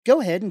Go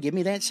ahead and give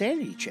me that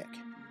sanity check.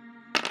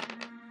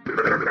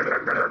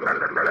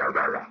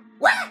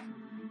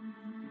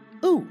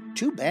 Ooh,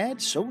 too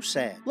bad, so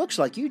sad. Looks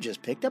like you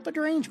just picked up a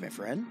derangement,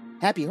 friend.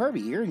 Happy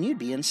Herbie here, and you'd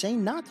be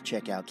insane not to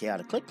check out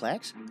Chaotic Click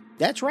Clacks.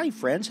 That's right,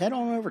 friends. Head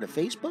on over to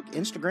Facebook,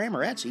 Instagram,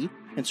 or Etsy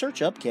and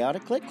search up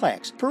Chaotic Click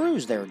Clacks.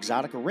 Peruse their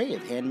exotic array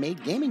of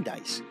handmade gaming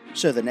dice.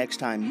 So the next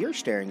time you're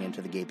staring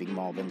into the gaping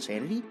maw of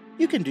insanity,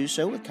 you can do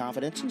so with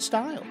confidence and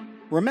style.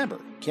 Remember,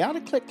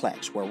 Chaotic Click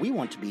Clacks, where we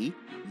want to be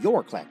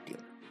your clack dealer.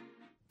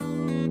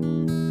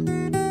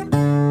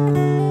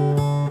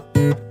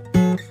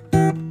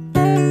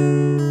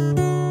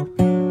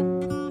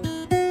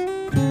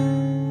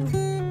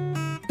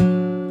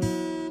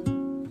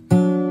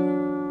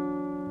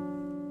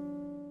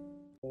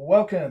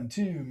 Welcome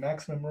to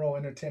Maximum Roll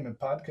Entertainment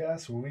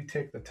Podcast, where we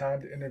take the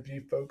time to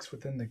interview folks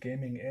within the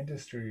gaming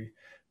industry.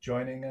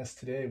 Joining us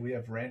today, we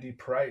have Randy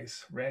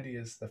Price. Randy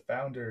is the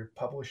founder,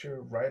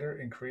 publisher, writer,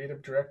 and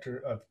creative director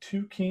of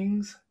Two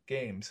Kings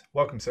Games.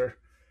 Welcome, sir.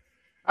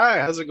 Hi,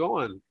 how's it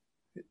going?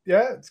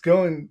 Yeah, it's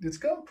going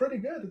pretty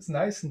good. It's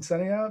nice and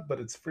sunny out, but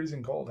it's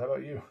freezing cold. How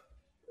about you?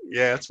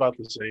 Yeah, it's about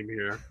the same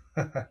here.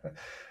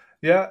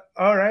 Yeah,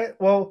 all right.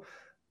 Well,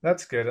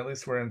 that's good. At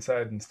least we're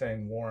inside and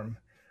staying warm.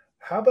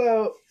 How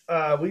about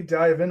we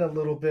dive in a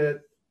little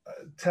bit?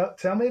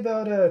 Tell me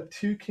about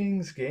Two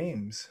Kings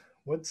Games.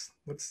 Let's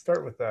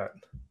start with that.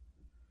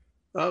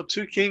 Oh,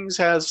 Two Kings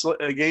has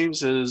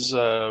games is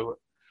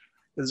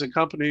a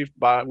company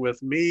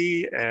with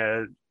me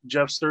and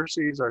Jeff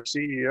Cersei is our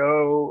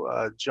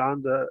CEO.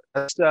 John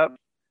Estep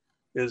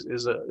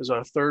is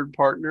our third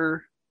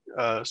partner.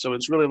 So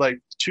it's really like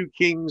two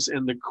kings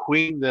and the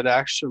queen that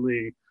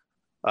actually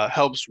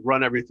helps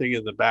run everything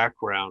in the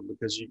background,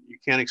 because you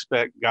can't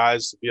expect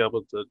guys to be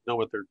able to know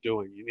what they're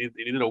doing. You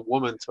need a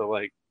woman to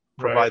like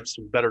provide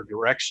some better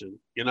direction,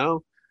 you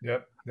know?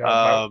 Yep.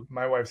 Yeah,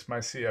 my wife's my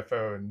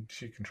CFO and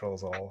she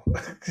controls all.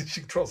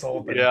 She controls all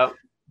of it. Yeah.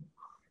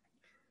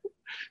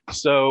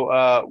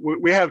 So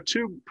we have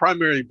two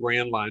primary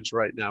brand lines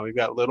right now. We've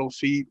got Little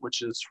Feet,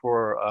 which is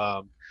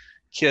for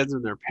kids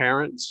and their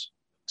parents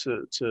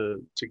to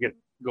get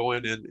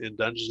going in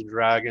Dungeons and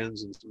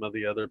Dragons and some of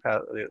the other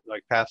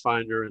like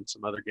Pathfinder and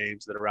some other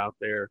games that are out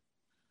there,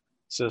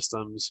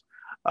 systems.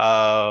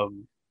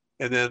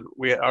 And then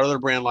our other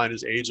brand line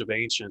is Age of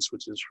Ancients,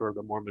 which is for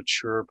the more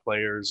mature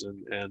players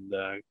and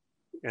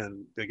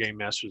the game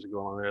masters that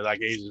go on there,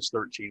 like ages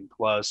 13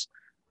 plus.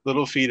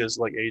 Little Feet is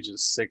like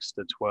ages 6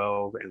 to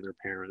 12 and their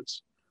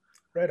parents.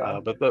 Right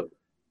on.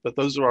 But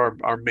those are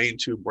our main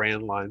two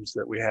brand lines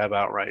that we have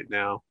out right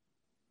now.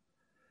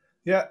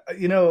 Yeah,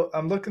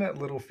 I'm looking at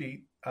Little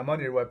Feet. I'm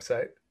on your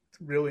website. It's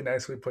really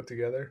nicely put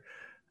together.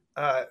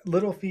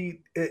 Little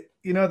Feet,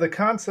 the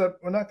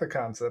concept, well, not the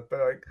concept, but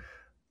like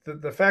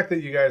the fact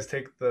that you guys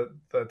take the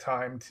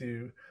time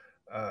to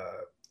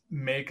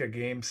make a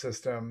game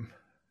system,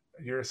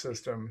 your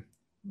system,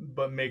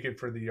 but make it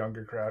for the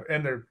younger crowd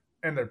and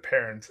their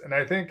parents. And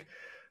I think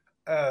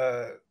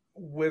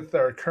with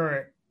our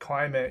current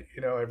climate,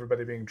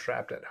 everybody being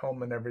trapped at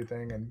home and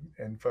everything,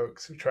 and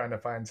folks trying to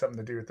find something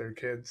to do with their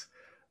kids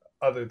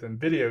other than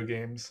video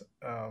games,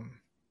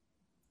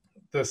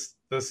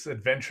 this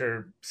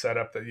adventure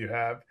setup that you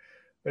have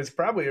is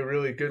probably a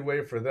really good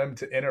way for them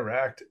to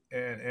interact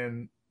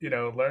and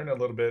learn a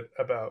little bit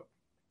about,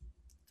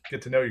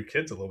 get to know your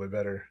kids a little bit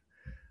better.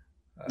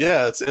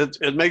 Yeah,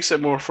 it makes it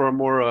more for a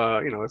more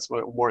it's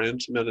a more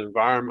intimate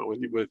environment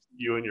with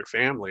you and your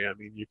family. I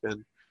mean, you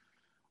can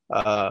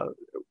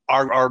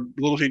our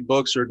Little Feet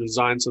books are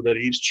designed so that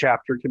each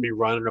chapter can be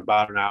run in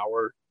about an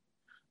hour.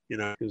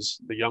 Because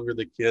the younger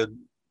the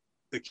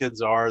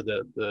kids are,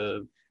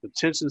 the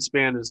attention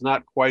span is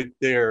not quite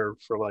there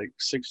for like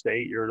 6 to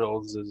 8 year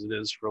olds as it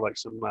is for like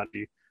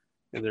somebody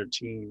in their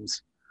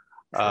teens.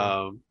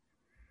 Sure.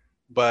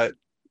 But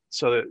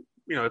so that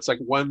it's like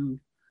one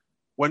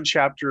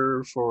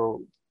chapter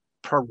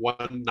per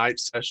one night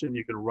session.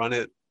 You can run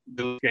it,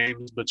 do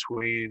games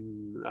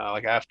between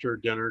like after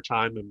dinner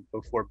time and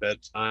before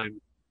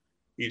bedtime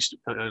each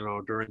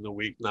during the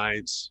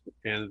weeknights,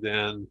 and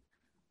then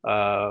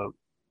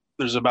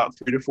there's about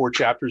 3 to 4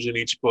 chapters in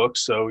each book,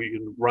 so you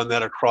can run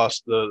that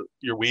across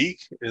your week,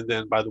 and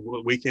then by the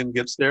weekend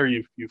gets there,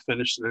 you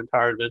finished an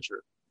entire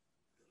adventure.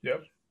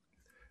 Yep,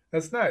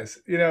 that's nice.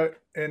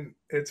 And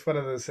it's one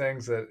of those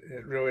things that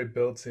it really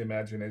builds the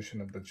imagination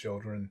of the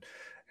children,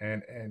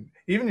 and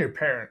even your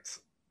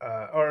parents,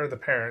 or the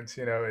parents.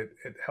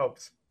 It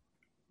helps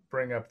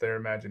bring up their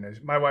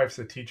imagination. My wife's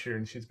a teacher,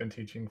 and she's been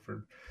teaching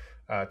for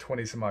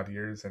 20 some odd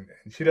years, and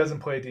she doesn't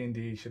play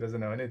D&D. She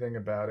doesn't know anything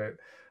about it.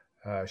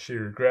 She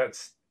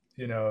regrets,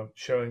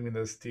 showing me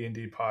this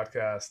D&D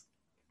podcast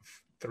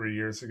 3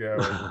 years ago.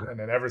 And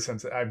then ever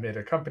since, I've made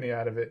a company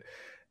out of it.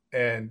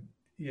 And,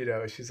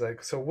 she's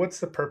like, so what's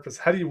the purpose?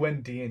 How do you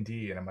win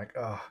D&D? And I'm like,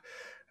 oh,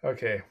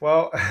 okay,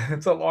 well,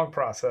 it's a long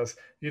process.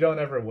 You don't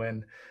ever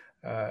win.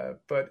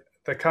 But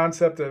the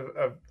concept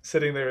of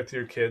sitting there with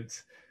your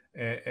kids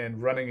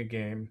and running a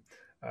game,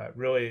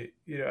 really,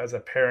 as a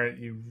parent,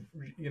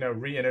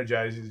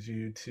 re-energizes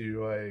you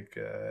to like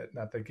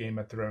not the Game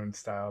of Thrones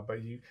style,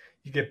 but you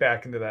get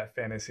back into that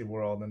fantasy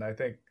world, and I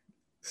think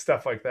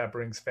stuff like that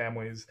brings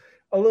families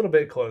a little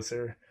bit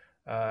closer,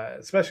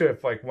 especially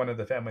if like one of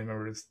the family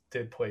members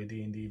did play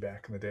D&D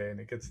back in the day, and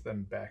it gets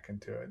them back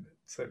into it.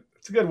 So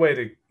it's a good way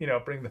to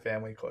bring the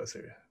family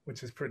closer,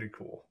 which is pretty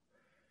cool.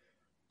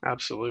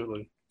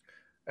 Absolutely.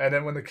 And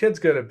then when the kids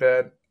go to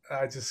bed,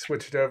 I just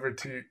switched over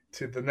to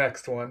the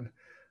next one,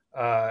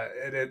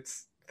 and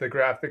it's the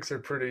graphics are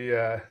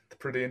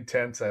pretty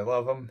intense. I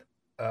love them.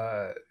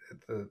 Uh,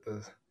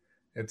 the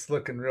it's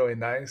looking really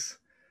nice.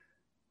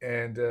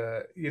 And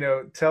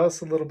tell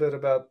us a little bit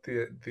about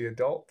the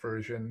adult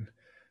version,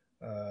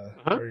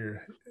 Uh-huh.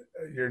 or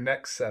your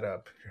next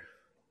setup.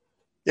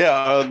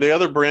 Yeah, the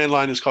other brand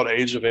line is called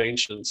Age of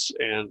Ancients,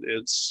 and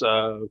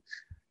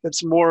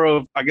it's more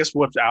of, I guess,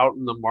 what's out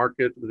in the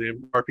market for the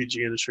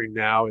RPG industry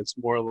now. It's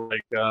more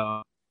like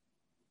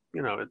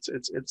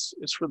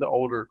it's for the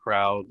older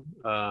crowd.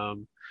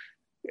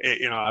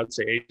 I'd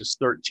say ages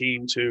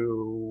 13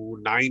 to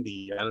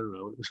 90. I don't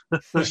know. I'm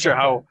not sure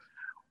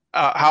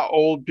how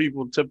old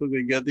people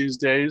typically get these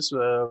days,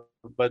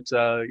 but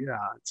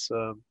yeah, it's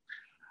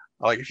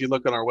like if you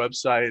look on our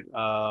website,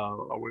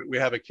 we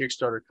have a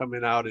Kickstarter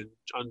coming out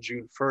on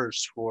June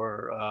 1st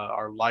for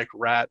our Like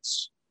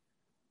Rats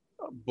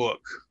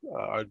book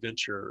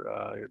adventure.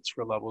 It's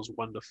for levels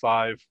 1 to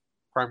 5,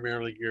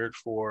 primarily geared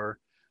for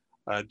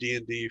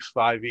D&D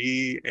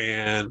 5e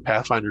and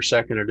Pathfinder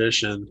 2nd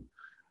Edition,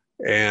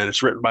 and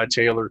it's written by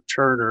Taylor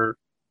Turner.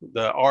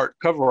 The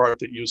cover art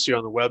that you see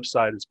on the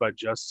website is by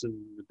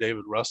Justin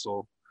David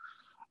Russell,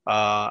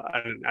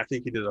 and I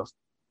think he did a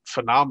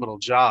phenomenal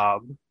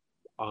job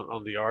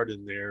on the art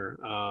in there.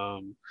 Yeah.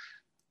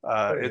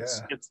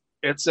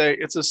 It's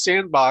a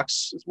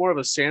sandbox. It's more of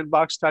a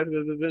sandbox type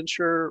of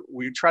adventure.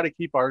 We try to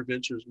keep our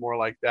adventures more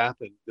like that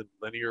than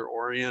linear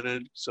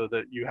oriented, so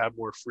that you have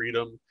more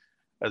freedom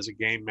as a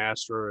game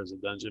master or as a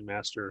dungeon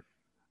master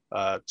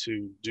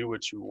to do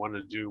what you want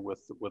to do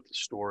with the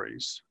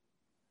stories.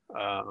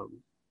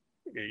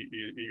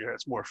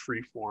 It's more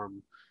free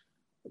form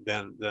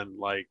than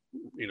like,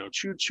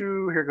 choo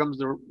choo, here comes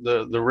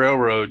the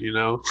railroad.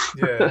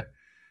 Yeah.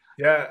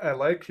 Yeah, I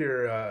like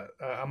your.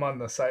 I'm on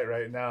the site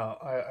right now.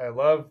 I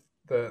love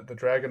the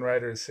Dragon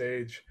Rider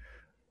Sage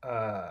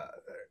uh,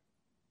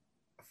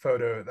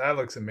 photo. That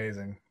looks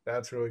amazing.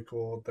 That's really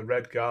cool. The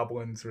Red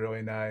Goblin's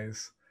really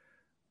nice.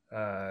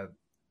 Uh,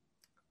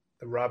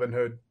 the Robin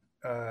Hood.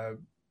 I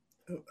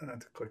have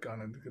to click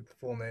on it to get the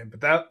full name,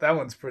 but that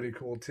one's pretty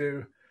cool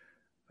too.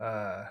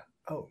 Uh,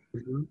 oh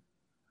Mhm.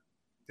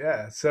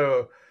 yeah,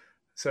 so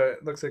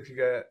it looks like you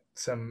got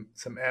some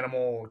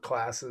animal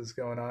classes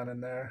going on in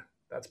there.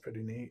 That's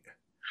pretty neat.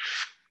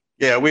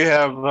 Yeah, we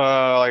have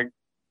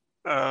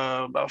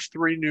about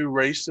 3 new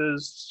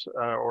races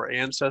or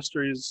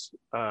ancestries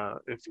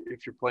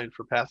if you're playing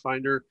for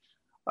Pathfinder.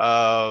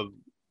 Uh,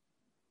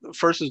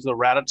 First is the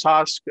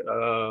Ratatosk.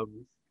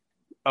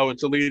 And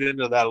to lead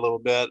into that a little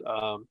bit,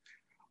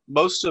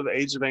 most of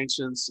Age of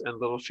Ancients and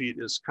Little Feat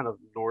is kind of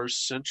Norse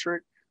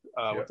centric,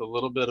 Yeah. with a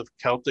little bit of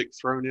Celtic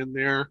thrown in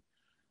there.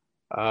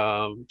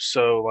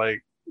 So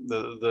like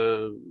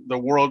the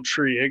world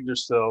tree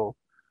Yggdrasil,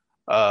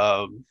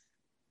 um,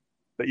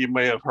 that you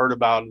may have heard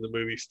about in the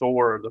movie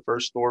Thor, the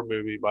first Thor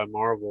movie by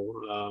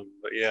Marvel.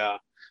 But yeah,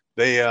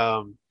 they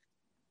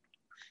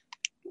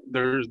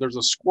there's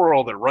a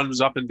squirrel that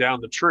runs up and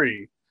down the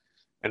tree,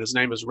 and his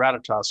name is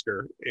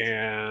Ratatosker,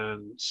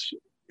 and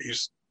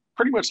he's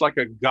pretty much like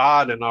a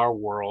god in our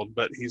world,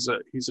 but he's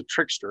a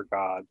trickster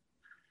god.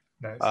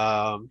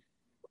 Nice.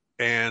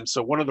 And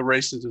so one of the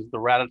races is the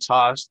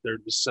Ratatosk. They're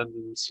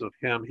descendants of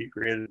him. He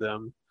created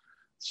them.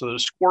 So they're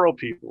squirrel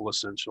people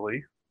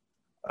essentially.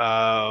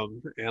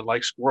 And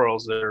like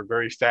squirrels, they're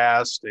very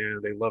fast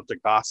and they love to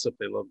gossip.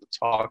 They love to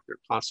talk. They're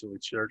constantly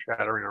chitter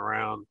chattering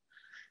around.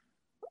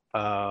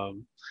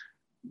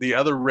 The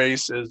other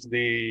race is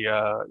the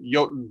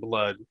Jotun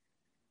blood,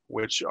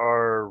 which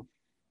are,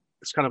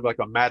 it's kind of like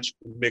a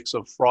magical mix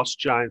of frost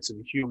giants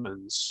and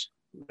humans.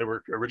 They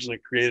were originally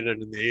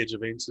created in the Age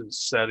of Ancient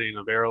setting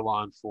of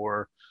Erelon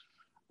for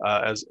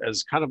as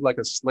kind of like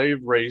a slave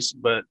race,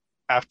 but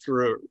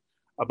after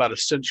about a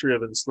century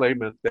of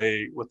enslavement,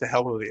 with the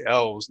help of the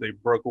elves, they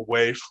broke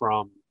away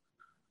from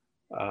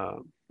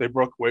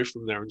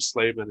their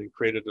enslavement and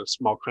created a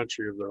small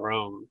country of their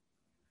own.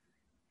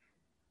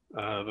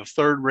 The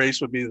third race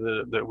would be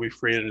that we've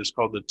created is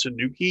called the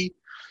Tanuki,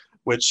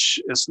 which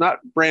is not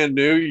brand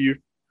new. You've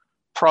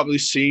probably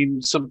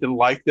seen something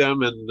like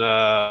them in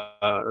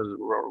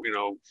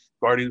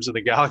Guardians of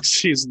the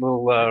Galaxy's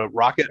little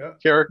rocket Yeah.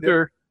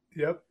 character.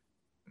 Yep.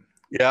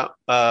 Yeah.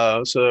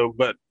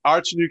 But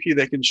our Tanuki,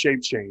 they can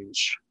shape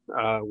change,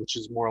 which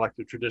is more like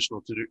the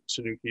traditional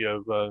Tanuki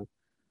of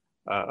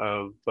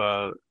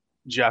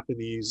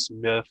Japanese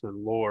myth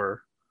and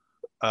lore.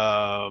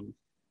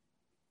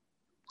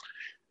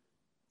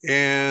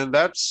 And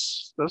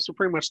those are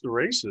pretty much the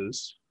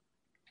races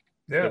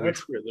Yeah,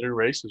 the new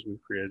races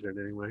we've created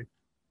anyway.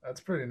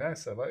 that's pretty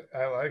nice. I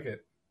like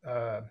it.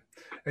 Uh,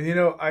 and you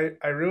know,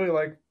 I really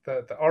like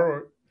the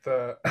artwork,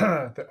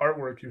 the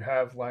artwork you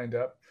have lined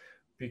up,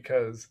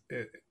 because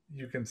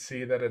you can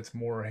see that it's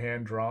more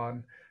hand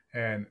drawn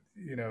and,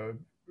 you know,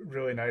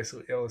 really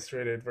nicely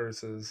illustrated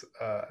versus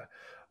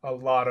a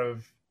lot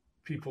of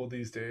people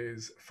these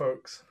days,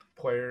 folks,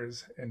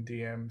 players, and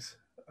DMs.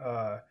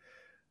 Uh,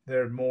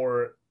 they're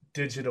more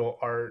digital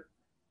art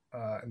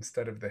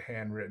instead of the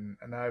handwritten.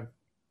 And I've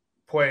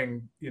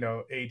playing, you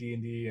know,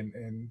 AD&D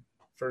and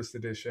first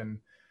edition.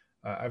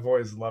 I've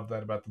always loved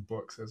that about the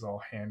books, is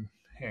all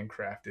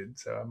handcrafted.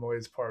 So I'm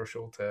always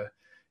partial to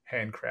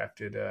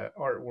handcrafted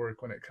artwork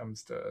when it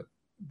comes to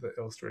the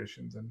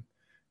illustrations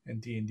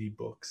and D&D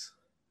books.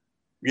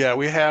 Yeah,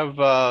 we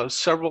have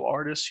several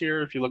artists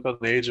here. If you look on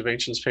the Age of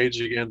Ancients page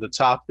again, the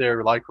top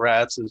there, Like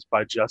Rats, is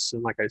by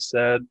Justin, like I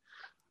said.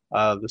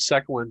 The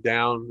second one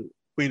down,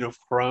 Queen of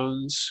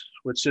Crones,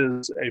 which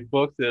is a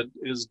book that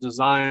is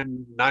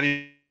designed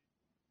 99%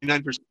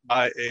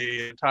 by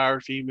a entire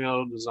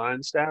female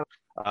design staff.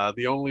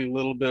 The only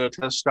little bit of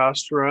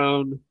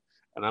testosterone,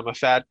 and I'm a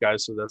fat guy,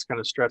 so that's kind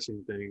of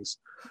stretching things,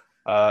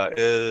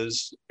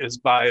 is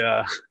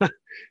by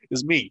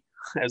is me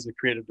as the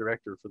creative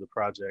director for the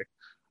project.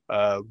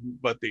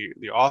 But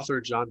the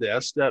author, John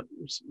DeEstep,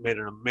 made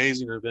an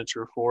amazing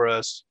adventure for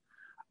us.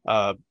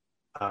 Uh,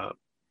 uh,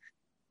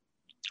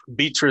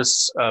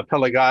 Beatrice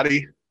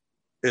Pelagati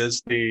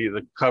is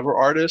the cover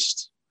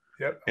artist,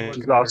 Yep, I'm and she's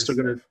looking at her also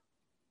going to, stuff.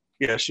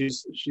 yeah,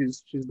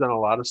 she's done a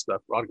lot of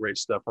stuff, a lot of great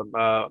stuff.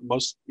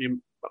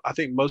 I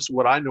think most of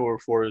what I know her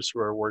for is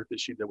for her work that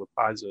she did with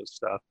Paizo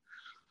stuff.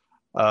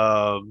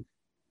 Um,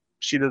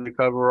 she did the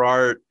cover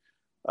art.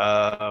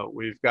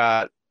 We've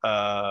got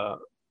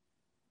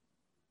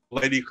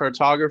Lady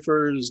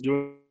Cartographer is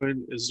doing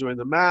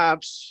the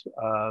maps.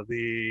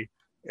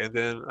 And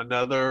then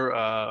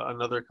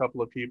another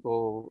couple of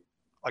people,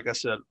 like I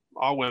said,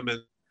 all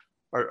women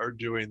are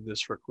doing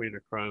this for Queen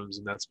of Crones,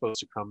 and that's supposed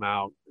to come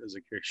out as a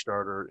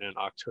Kickstarter in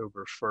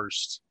October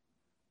 1st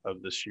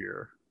of this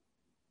year.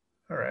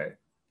 All right,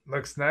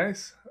 looks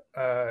nice.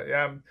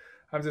 Yeah,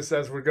 I'm just,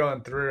 as we're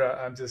going through,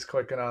 I'm just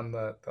clicking on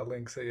the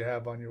links that you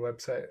have on your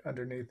website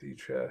underneath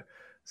each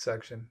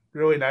section.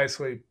 Really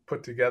nicely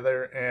put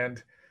together,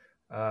 and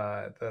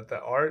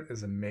the art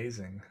is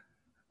amazing.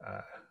 Uh,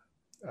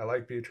 I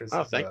like Oh,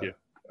 Beatrice's thank you.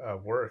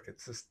 work.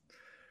 It's just,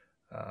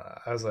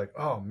 I was like,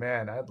 oh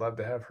man, I'd love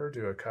to have her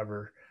do a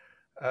cover,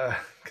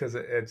 because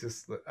it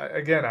just,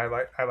 again, I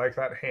like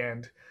that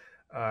hand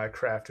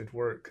crafted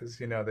work, because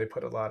you know they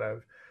put a lot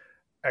of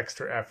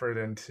extra effort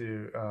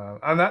into.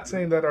 I'm not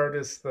saying that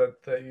artists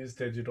that use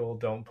digital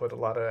don't put a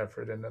lot of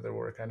effort into their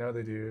work. I know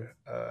they do.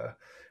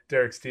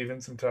 Derek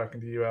Stevens, I'm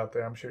talking to you out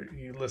there. I'm sure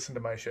you listen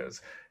to my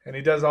shows, and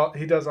he does all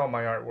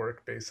my artwork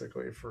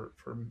basically for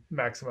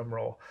Maximum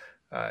Roll,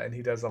 and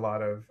he does a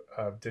lot of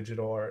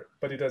digital art,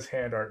 but he does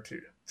hand art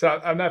too. So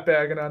I'm not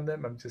bagging on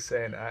them. I'm just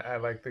saying I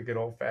like the good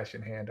old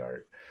fashioned hand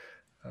art.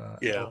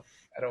 Yeah.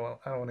 I don't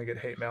want to get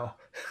hate mail.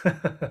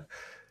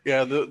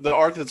 Yeah, the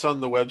art that's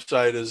on the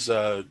website is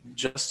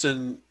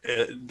Justin.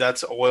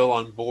 That's Oil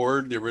on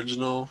Board, the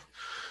original.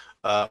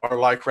 Or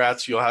Like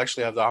Rats, you'll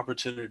actually have the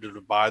opportunity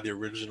to buy the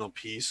original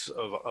piece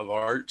of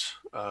art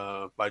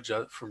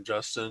from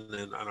Justin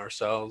and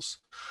ourselves.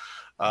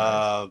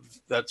 Nice.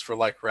 That's for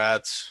Like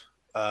Rats.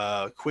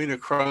 Queen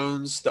of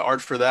Crones, the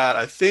art for that,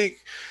 I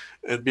think.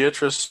 And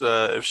Beatrice,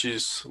 if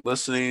she's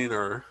listening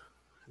or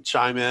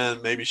chime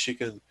in, maybe she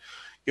can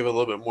give a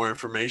little bit more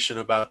information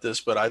about this.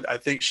 But I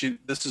think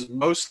this is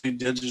mostly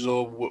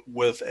digital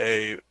with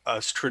a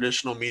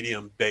traditional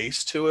medium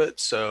base to it.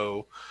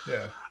 So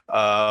Yeah.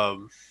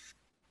 um,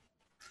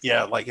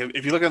 yeah, like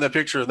if you look at the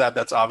picture of that,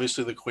 that's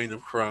obviously the Queen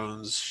of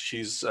Crones.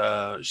 She's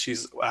a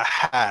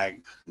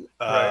hag,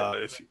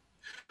 Right. if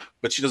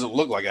but she doesn't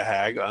look like a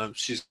hag.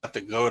 She's got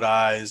the goat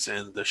eyes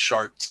and the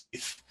shark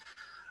teeth.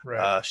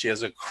 Right. She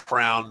has a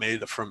crown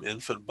made from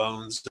infant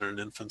bones and an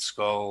infant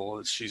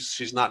skull.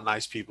 She's not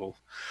nice people.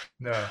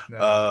 No. No.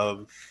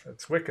 Um,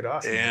 That's wicked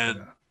awesome looking and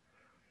though.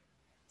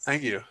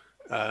 thank you.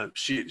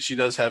 She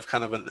does have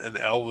kind of an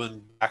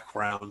elven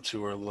background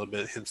to her a little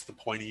bit, hence the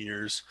pointy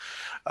ears.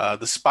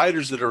 The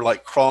spiders that are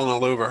like crawling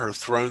all over her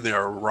throne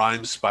there are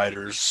rime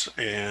spiders,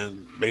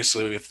 and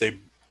basically if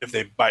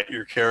they bite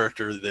your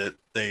character, that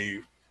they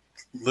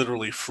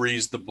literally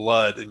freeze the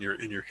blood in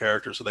your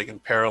character, so they can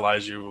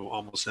paralyze you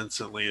almost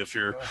instantly if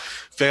you Oh,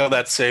 fail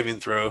that saving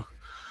throw.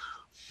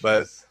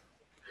 But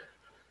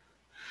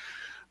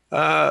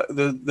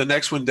jeez. the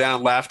next one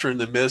down, Laughter in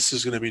the Mist,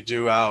 is going to be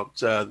due out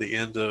the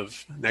end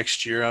of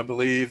next year, I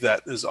believe.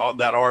 That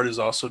art is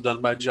also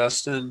done by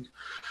Justin.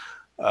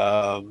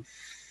 Um,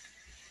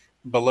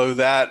 Below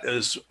that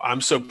is,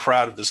 I'm so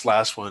proud of this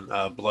last one,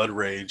 Blood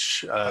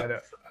Rage. I know.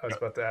 I was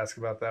about to ask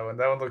about that one.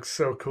 That one looks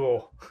so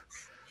cool.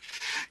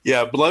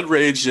 Yeah, Blood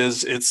Rage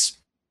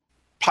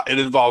it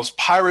involves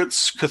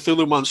pirates,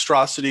 Cthulhu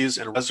monstrosities,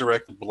 and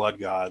resurrected blood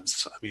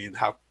gods. I mean,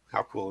 how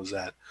cool is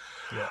that?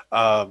 Yeah.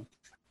 Um,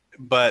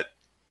 but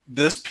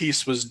This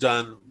piece was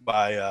done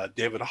by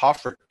David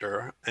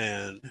Hoffrichter,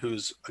 and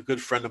who's a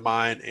good friend of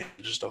mine and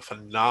just a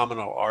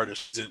phenomenal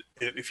artist.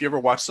 If you ever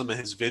watch some of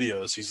his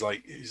videos,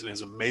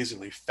 he's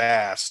amazingly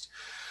fast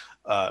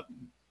uh,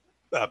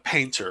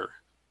 painter.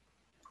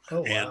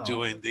 Oh And wow.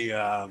 doing the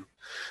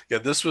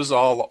this was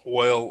all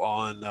oil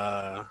on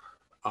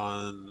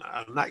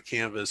not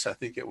canvas. I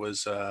think it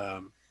was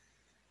um,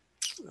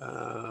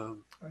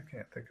 I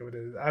can't think of what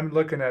it is. I'm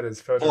looking at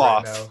his photo right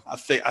cloth. now. I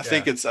think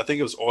Yeah.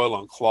 it was oil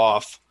on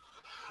cloth.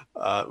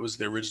 It was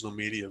the original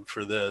medium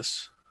for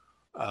this.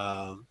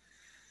 Um,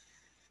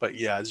 but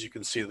yeah, as you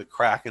can see, the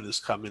Kraken is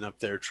coming up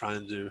there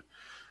trying to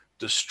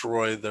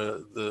destroy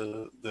the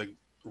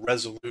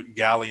resolute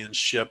galleon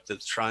ship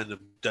that's trying to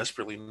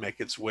desperately make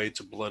its way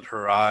to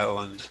Bloodher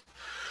Island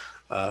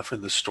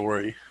from the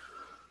story.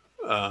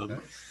 Um,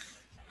 Nice.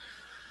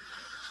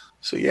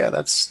 so yeah,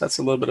 that's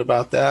a little bit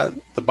about that.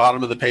 The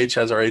bottom of the page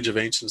has our Age of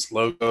Ancients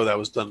logo that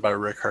was done by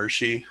Rick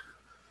Hershey.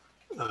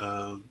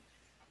 Um,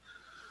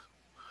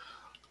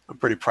 I'm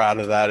pretty proud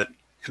of that. It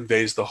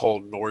conveys the whole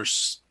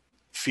Norse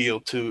feel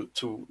to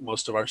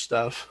most of our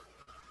stuff.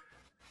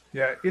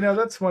 Yeah,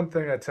 that's one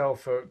thing I tell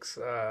folks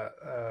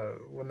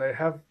when they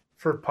have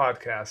for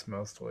podcasts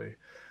mostly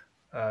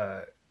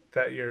uh,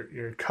 that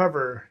your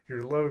cover,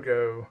 your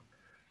logo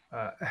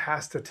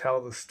has to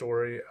tell the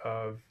story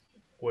of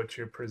what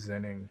you're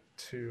presenting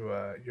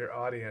to your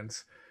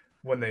audience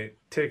when they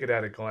take it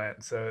at a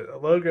glance. So a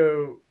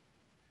logo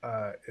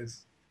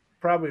is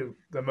probably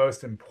the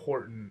most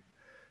important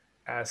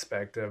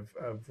aspect of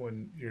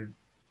when you're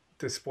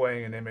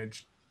displaying an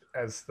image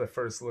as the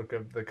first look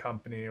of the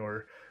company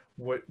or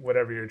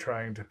whatever you're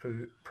trying to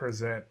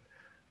present,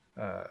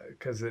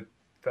 because it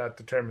that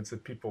determines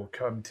if people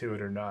come to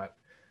it or not.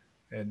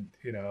 And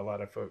a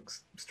lot of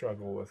folks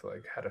struggle with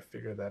like how to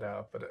figure that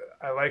out. But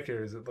I like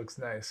yours; it looks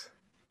nice.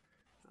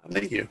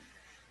 Thank you.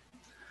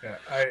 Yeah,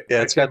 I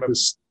Yeah, I it's got came up.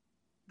 this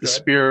Go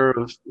ahead.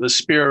 the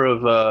spear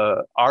of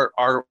our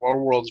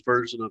world's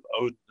version of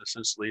Odin.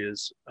 Essentially,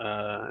 is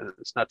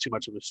it's not too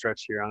much of a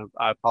stretch here.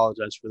 I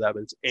apologize for that,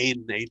 but it's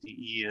Aden,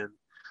 Aden.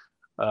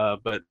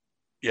 But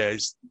yeah,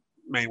 his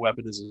main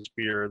weapon is a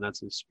spear, and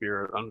that's his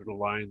spear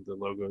underlying the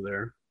logo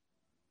there.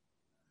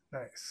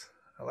 Nice,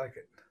 I like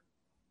it.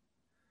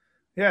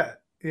 Yeah,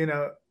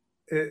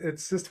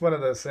 it's just one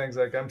of those things.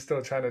 Like I'm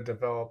still trying to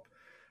develop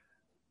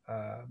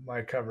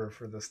my cover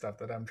for the stuff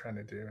that I'm trying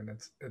to do, and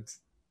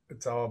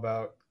it's all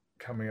about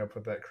coming up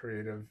with that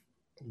creative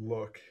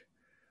look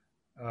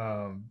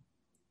um,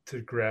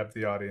 to grab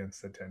the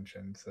audience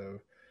attention. So,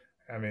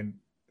 I mean,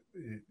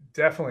 it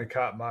definitely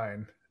caught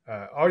mine.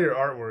 All your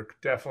artwork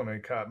definitely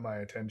caught my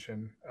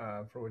attention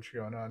for what's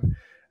going on.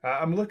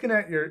 I'm looking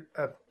at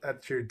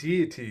at your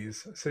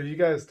deities. So you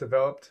guys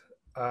developed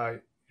uh,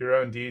 your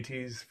own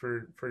deities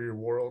for your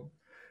world.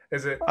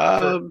 Is it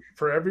Um,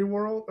 for every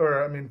world,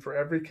 or I mean, for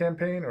every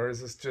campaign, or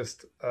is this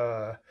just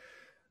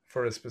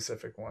for a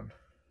specific one?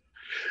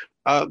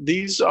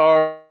 these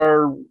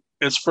are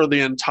it's for the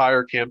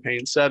entire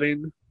campaign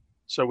setting.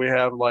 So we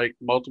have like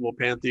multiple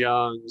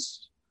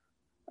pantheons.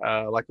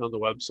 Like on the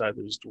website,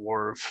 there's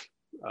dwarf,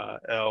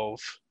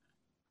 elf.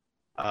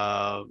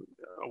 Um,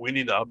 we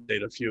need to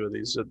update a few of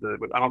these.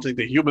 I don't think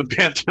the human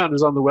pantheon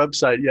is on the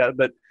website yet,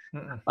 but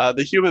Mm-mm.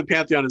 the human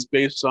pantheon is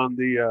based on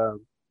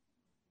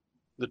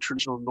the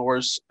traditional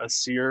Norse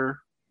Aesir,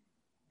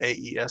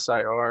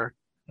 Aesir.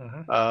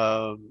 Mm-hmm.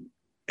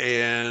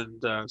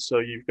 And so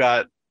you've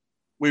got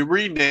we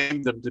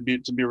renamed them to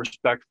be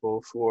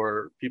respectful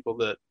for people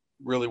that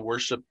really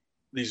worship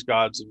these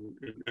gods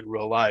in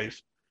real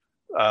life.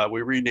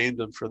 We renamed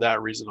them for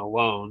that reason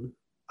alone.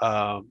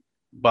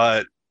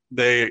 But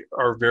they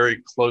are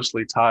very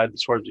closely tied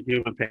as far as the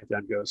human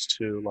pantheon goes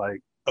to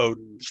like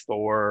Odin,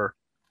 Thor,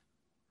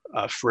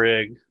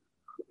 Frigg,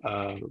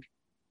 uh,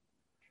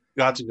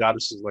 gods and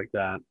goddesses like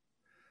that.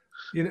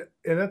 And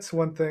that's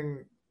one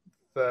thing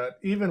that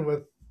even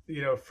with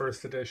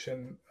first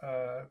edition,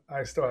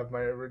 I still have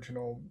my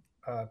original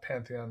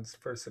Pantheon's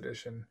first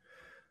edition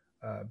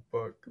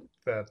book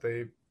that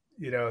they,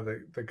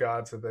 the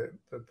gods that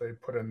they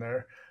put in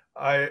there.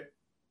 I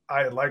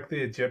I like the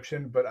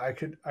Egyptian, but I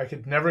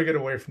could never get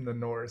away from the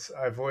Norse.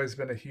 I've always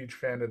been a huge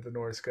fan of the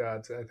Norse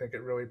gods. I think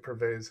it really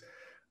purveys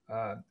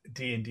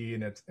D&D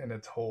in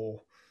its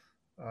whole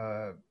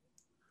uh,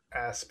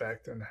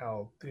 aspect and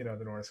how the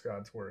Norse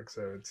gods work.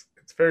 So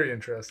it's very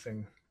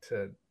interesting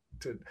to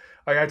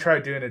like I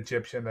tried doing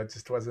Egyptian, that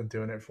just wasn't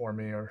doing it for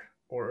me,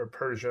 or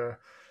Persia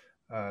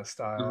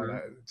style, and Mm-hmm.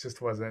 it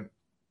just wasn't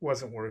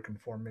working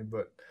for me.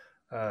 But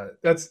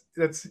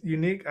that's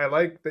unique. I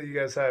like that you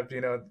guys have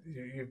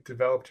you've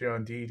developed your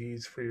own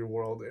deities for your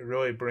world. It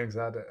really brings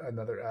out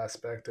another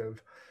aspect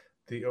of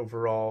the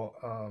overall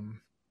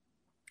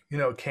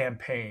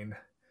campaign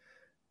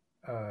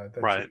that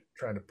you're Right.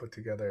 trying to put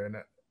together. And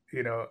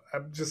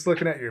I'm just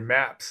looking at your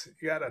maps.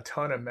 You got a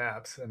ton of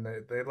maps, and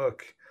they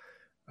look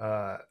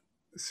uh,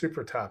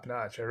 super top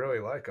notch. I really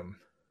like them.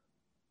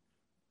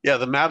 Yeah,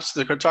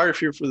 the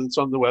cartography for that's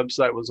on the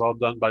website was all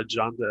done by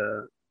John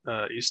de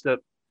Eastep.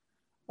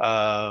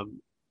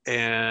 Um,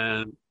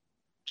 and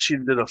she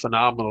did a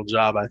phenomenal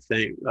job. I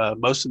think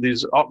most of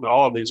these,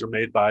 all of these, are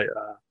made by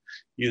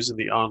using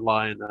the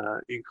online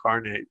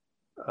Incarnate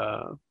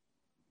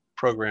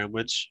program,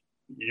 which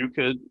you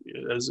could,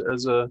 as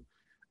a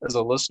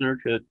listener,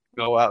 could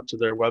go out to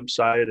their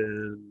website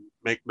and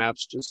make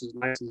maps just as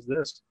nice as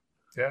this.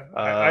 Yeah,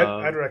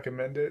 I'd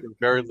recommend it.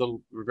 Very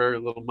little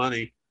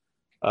money.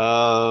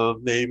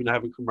 They even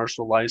have a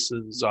commercial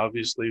license,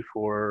 obviously,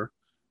 for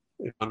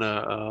if you want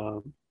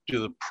to do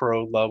the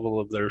pro level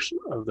of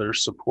their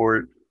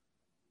support.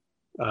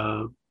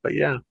 But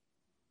yeah.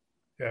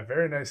 Yeah,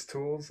 very nice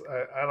tools.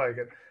 I like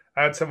it.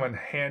 I had someone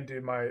hand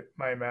do my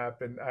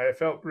map, and I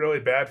felt really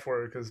bad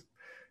for her because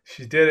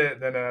she did it.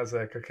 Then I was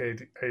like, okay,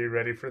 are you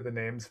ready for the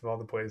names of all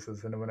the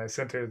places? And when I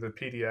sent her the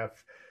PDF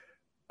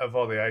of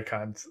all the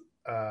icons,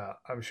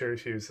 I'm sure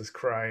she was just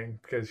crying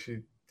because she,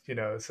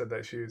 said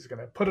that she was going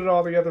to put it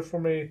all together for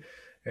me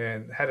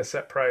and had a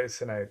set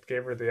price. And I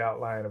gave her the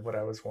outline of what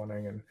I was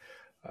wanting. And,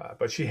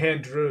 but she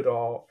hand drew it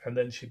all and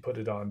then she put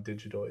it on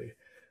digitally,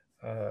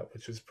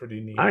 which was pretty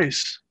neat.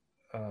 Nice.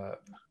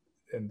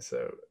 And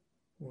so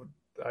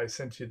I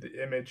sent you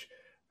the image.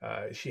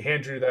 She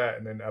hand drew that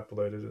and then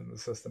uploaded it in the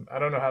system. I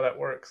don't know how that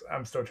works.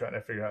 I'm still trying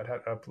to figure out how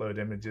to upload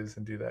images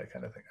and do that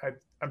kind of thing.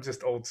 I'm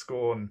just old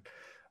school, and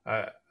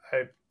I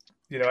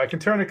can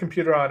turn a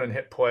computer on and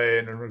hit play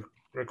and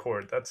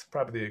record. That's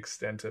probably the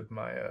extent of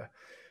my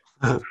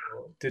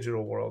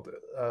digital world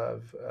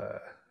of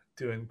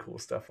doing cool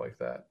stuff like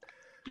that.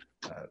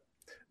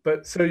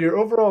 But so your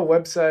overall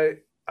website,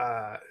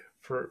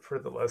 for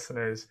the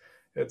listeners,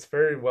 it's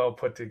very well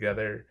put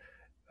together.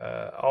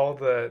 All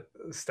the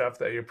stuff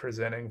that you're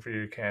presenting for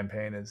your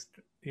campaign is,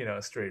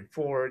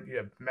 straightforward. You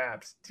have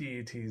maps,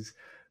 deities.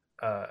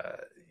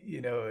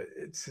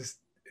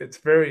 It's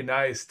very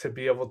nice to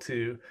be able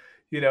to,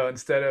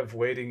 instead of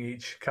waiting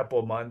each couple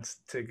of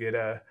months to get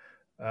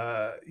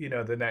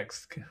the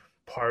next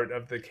part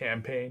of the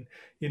campaign,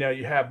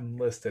 you have them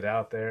listed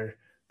out there.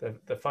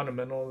 The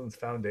fundamentals and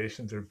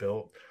foundations are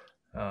built.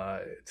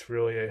 It's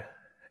really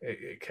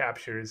it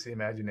captures the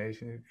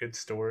imagination. Good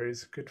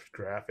stories, good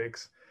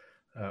graphics.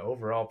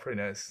 Overall,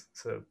 pretty nice.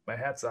 So my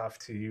hat's off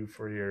to you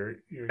for your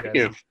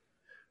guys'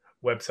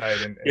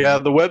 website. And yeah,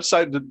 the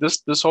website.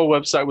 This whole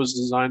website was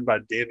designed by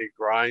Danny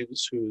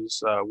Grimes,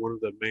 who's one of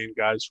the main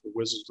guys for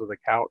Wizards of the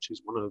Couch.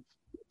 He's one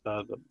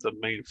of the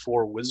main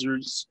 4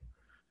 wizards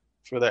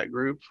for that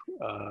group.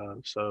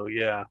 So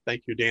yeah,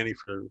 thank you, Danny,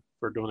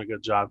 for doing a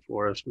good job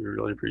for us. We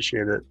really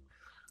appreciate it.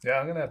 Yeah,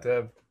 I'm gonna have to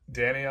have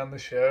Danny on the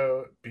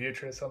show,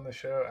 Beatrice on the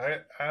show.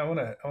 I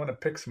wanna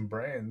pick some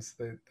brains.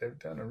 They've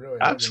done a really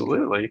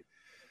absolutely.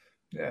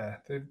 Yeah,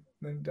 they've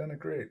done it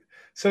great.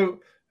 So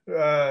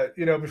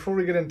before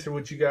we get into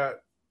what you got,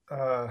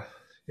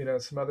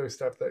 some other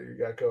stuff that you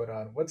got going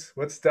on,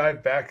 let's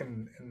dive back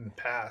in the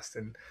past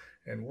and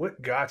what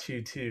got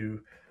you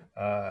to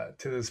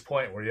this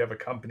point where you have a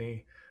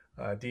company,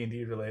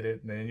 D&D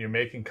related, and then you're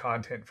making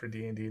content for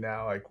D&D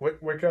now. Like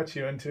what got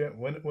you into it?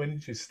 When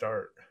did you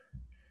start?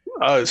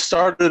 It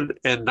started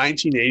in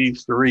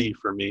 1983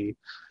 for me.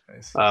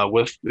 Nice.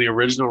 With the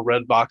original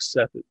Red Box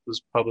set that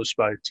was published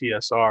by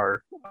TSR.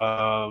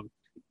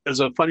 There's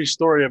a funny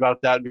story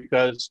about that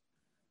because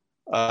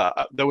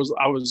I was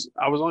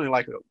only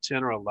like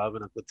 10 or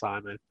 11 at the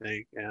time, I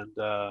think, and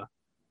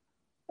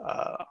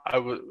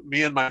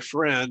me and my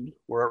friend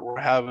were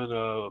having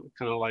a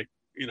kind of like,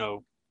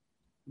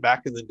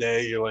 back in the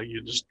day,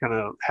 you just kind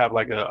of have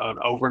like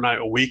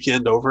a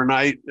weekend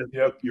overnight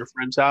at your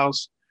friend's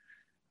house,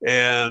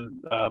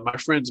 and my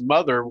friend's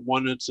mother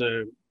wanted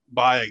to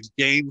buy a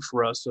game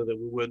for us so that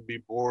we wouldn't be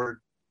bored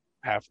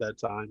half that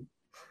time.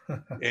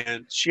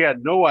 And she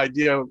had no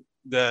idea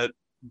that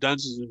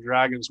Dungeons and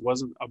Dragons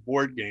wasn't a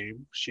board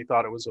game. She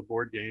thought it was a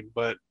board game,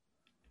 but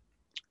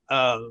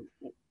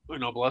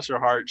bless her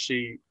heart,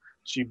 she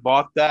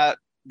bought the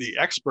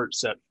expert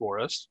set for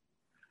us,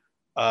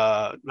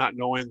 not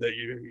knowing that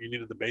you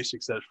needed the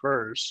basic set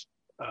first.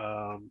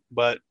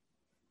 But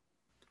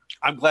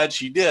I'm glad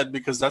she did,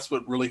 because that's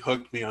what really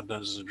hooked me on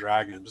Dungeons and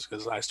Dragons,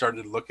 because I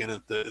started looking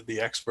at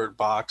the expert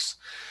box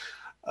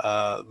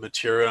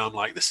material. I'm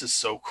like, this is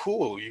so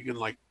cool. You can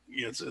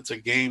it's a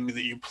game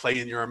that you play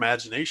in your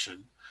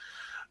imagination.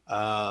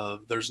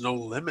 There's no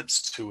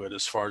limits to it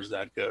as far as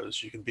that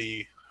goes. You can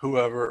be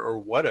whoever or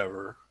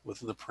whatever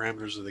within the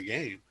parameters of the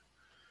game.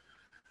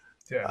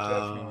 Yeah,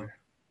 definitely.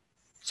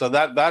 So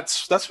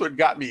that's what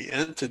got me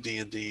into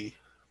D&D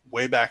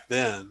way back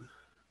then,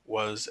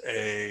 was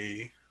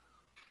a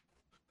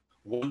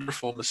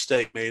wonderful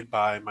mistake made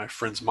by my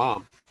friend's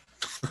mom.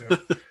 Yeah.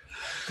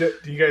 Do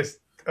you guys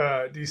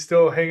do you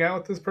still hang out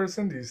with this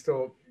person? Do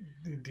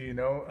you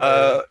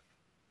know?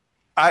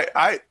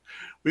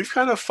 We've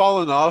kind of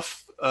fallen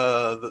off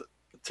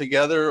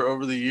together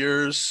over the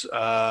years.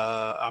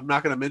 I'm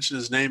not going to mention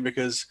his name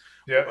because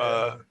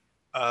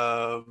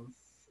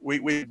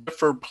we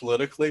differ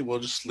politically. We'll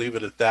just leave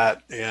it at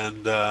that.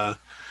 And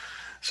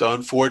so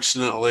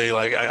unfortunately,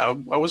 like I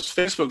was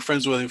Facebook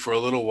friends with him for a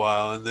little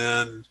while, and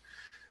then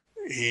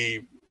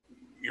he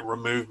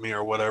removed me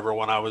or whatever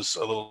when I was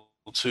a little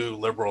too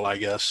liberal, I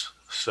guess.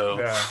 So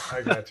Yeah,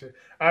 I got you.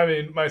 I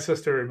mean, my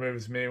sister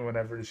removes me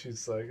whenever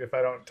she's like, if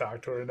I don't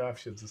talk to her enough,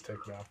 she'll just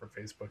take me off her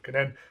Facebook. And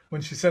then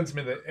when she sends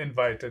me the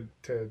invite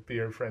to be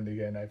her friend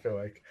again, I feel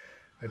like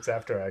it's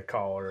after I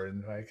call her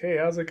and like, hey,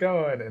 how's it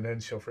going? And then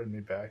she'll friend me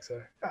back.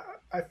 So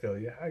I feel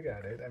you. I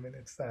got it. I mean,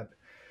 it's not.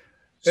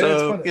 It's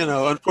so fun.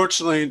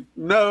 unfortunately,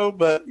 no,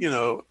 but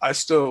I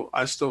still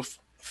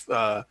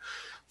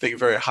think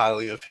very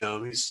highly of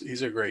him.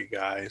 He's a great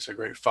guy. He's a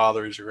great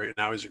father. He's a great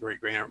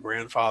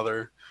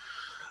grandfather.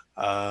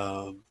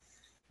 Um,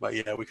 but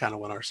yeah, we kind of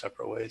went our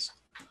separate ways.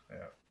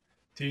 Yeah.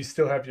 Do you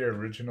still have your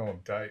original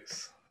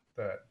dice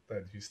that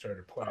you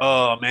started playing with?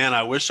 Oh man,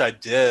 I wish I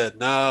did.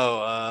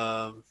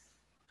 No,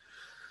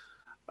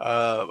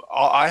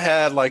 I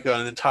had like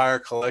an entire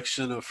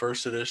collection of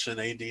first edition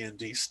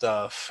AD&D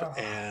stuff Oh,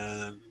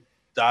 and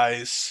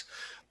dice,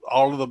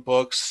 all of the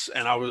books,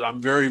 and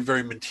I'm very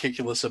very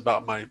meticulous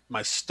about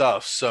my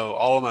stuff. So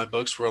all of my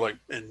books were like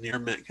in near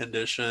mint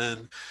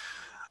condition.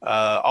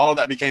 All of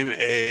that became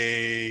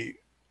a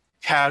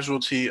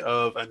casualty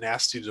of a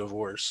nasty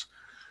divorce.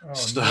 oh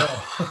So no.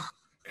 God.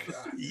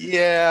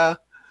 yeah,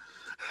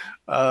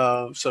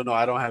 so no,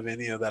 I don't have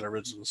any of that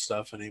original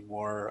stuff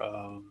anymore.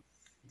 Oh,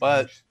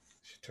 But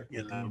she took the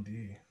you know,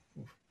 D&D.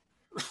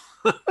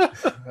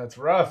 That's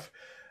rough.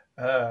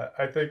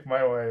 I think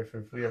my wife,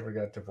 if we ever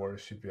got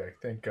divorced, she'd be like,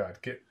 "Thank God,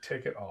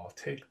 take it all.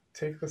 Take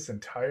this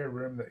entire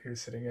room that you're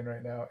sitting in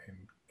right now and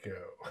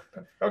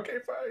go." Okay,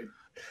 fine.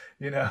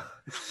 You know,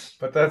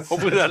 but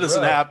hopefully that's that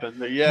doesn't rough. happen.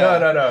 But No, yeah,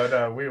 no, no,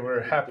 no. We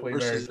were happily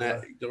divorce married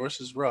is for.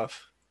 divorce is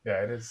rough.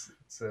 Yeah, it is.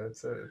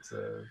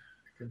 It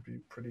could be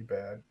pretty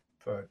bad,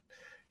 but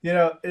you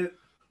know,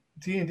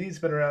 D&D's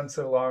been around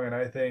so long, and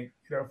I think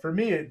for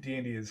me,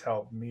 D&D has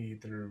helped me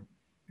through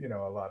a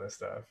lot of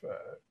stuff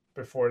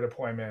before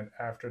deployment,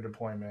 after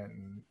deployment,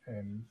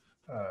 and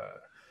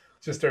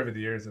just over the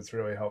years, it's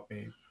really helped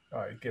me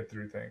get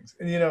through things.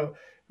 And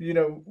you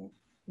know,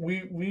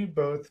 we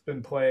both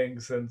been playing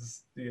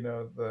since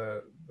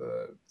the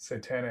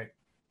satanic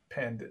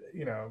time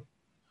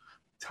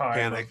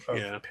Panic. of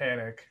Yeah.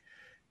 panic,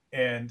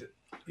 and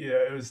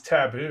it was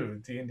taboo.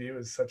 D&D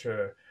was such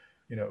a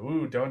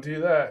ooh, don't do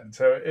that. And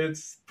so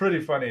it's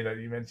pretty funny that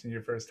you mentioned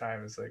your first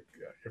time is like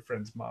your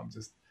friend's mom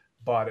just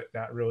bought it,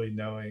 not really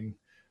knowing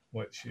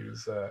what she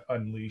was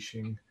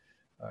unleashing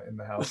in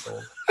the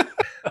household.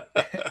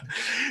 Because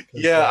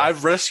Yeah,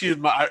 I've rescued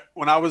my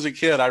when I was a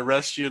kid. I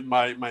rescued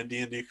my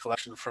D&D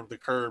collection from the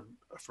curb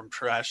from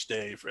trash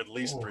day for at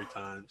least oh 3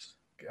 times.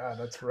 God,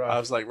 that's I rough.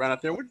 was like, right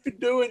out there, what are you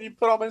doing? You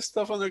put all my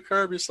stuff on the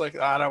curb. It's like,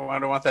 I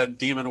don't want that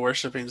demon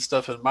worshiping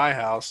stuff in my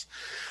house.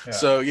 Yeah.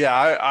 So yeah,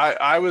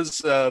 I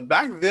was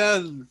back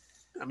then.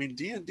 I mean,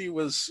 D&D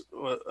was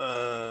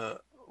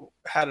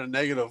had a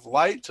negative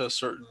light to a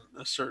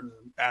certain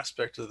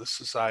aspect of the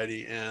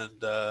society, and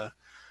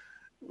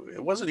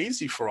it wasn't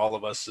easy for all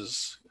of us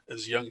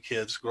as young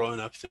kids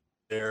growing up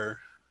there,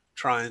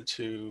 trying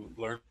to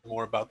learn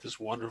more about this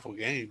wonderful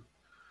game.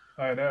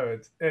 I know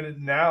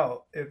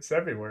now it's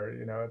everywhere.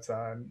 It's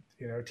on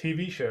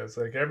TV shows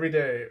like every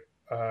day.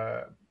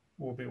 Uh,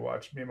 we'll be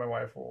watching. Me and my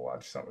wife will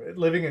watch something.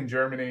 Living in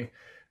Germany,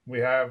 we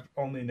have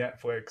only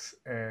Netflix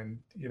and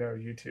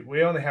YouTube.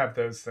 We only have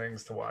those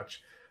things to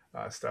watch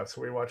stuff.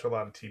 So we watch a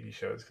lot of TV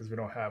shows because we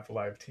don't have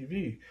live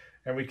TV,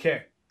 and we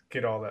can't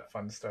get all that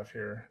fun stuff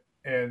here.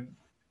 And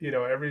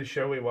every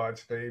show we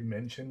watch, they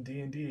mention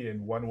D&D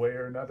in one way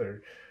or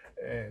another.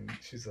 And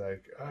she's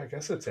like, oh, I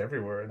guess it's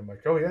everywhere. And I'm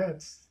like, oh yeah,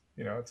 it's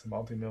a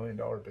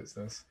multi-million-dollar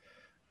business.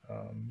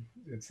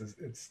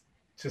 It's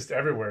just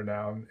everywhere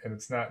now, and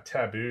it's not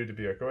taboo to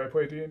be like, oh, I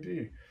play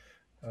D&D,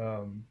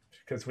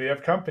 because we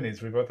have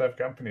companies. We both have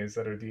companies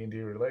that are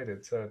D&D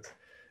related, so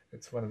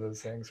it's one of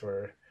those things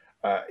where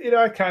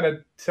I kind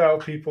of tell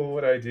people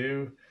what I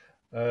do.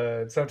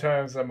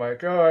 Sometimes I'm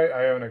like, oh,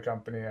 I own a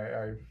company.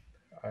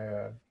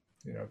 I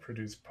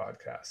produce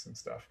podcasts and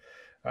stuff.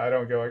 I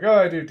don't go like, oh,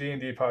 I do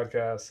D&D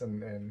podcasts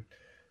and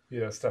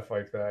stuff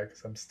like that,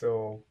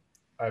 because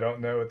I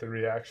don't know what the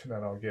reaction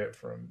that I'll get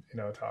from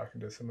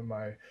talking to some of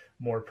my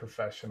more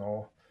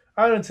professional.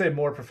 I wouldn't say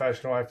more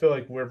professional. I feel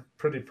like we're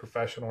pretty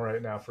professional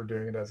right now for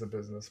doing it as a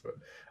business, but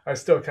I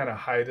still kind of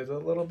hide it a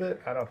little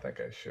bit. I don't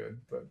think I should.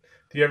 But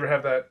do you ever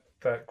have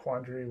that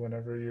quandary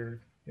whenever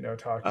you're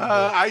talking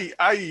to?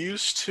 I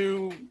used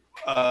to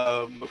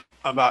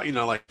about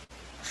like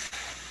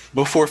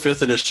before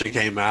fifth edition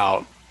came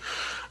out.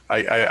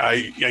 I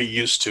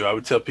used to. I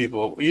would tell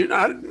people,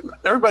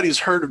 everybody's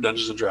heard of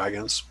Dungeons and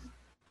Dragons,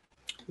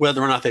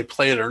 whether or not they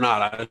play it or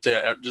not. I'd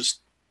say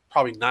just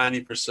probably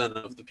 90%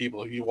 of the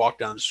people, if you walk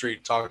down the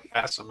street and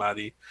ask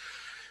somebody,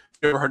 if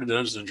you ever heard of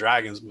Dungeons and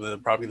Dragons, they're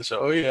probably going to say,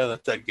 oh yeah,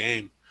 that's that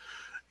game,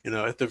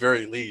 at the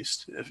very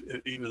least, if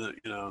even,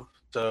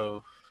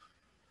 so,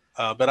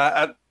 but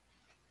I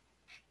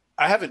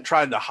haven't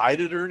tried to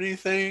hide it or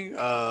anything.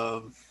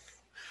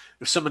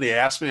 If somebody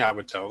asked me, I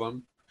would tell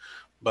them,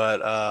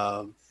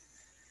 but,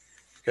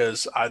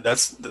 because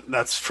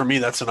that's for me,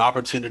 that's an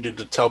opportunity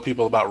to tell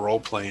people about role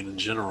playing in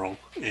general,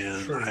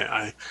 and True.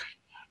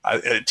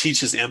 It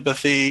teaches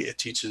empathy, it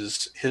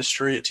teaches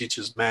history, it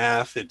teaches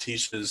math, it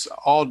teaches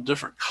all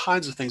different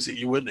kinds of things that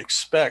you wouldn't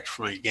expect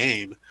from a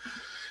game.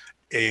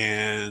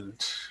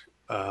 And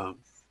um,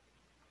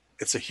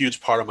 it's a huge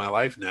part of my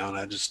life now, and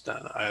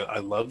I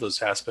love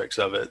those aspects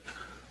of it,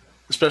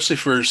 especially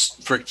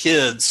for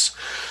kids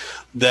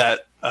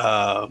that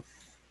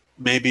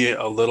maybe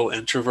a little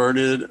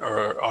introverted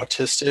or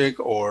autistic,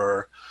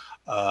 or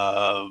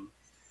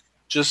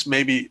just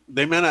maybe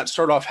they may not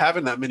start off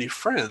having that many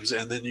friends,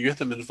 and then you get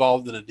them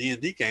involved in a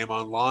D&D game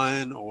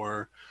online,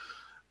 or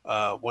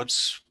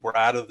once we're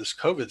out of this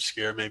COVID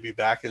scare, maybe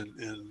back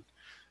in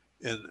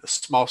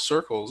small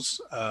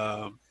circles,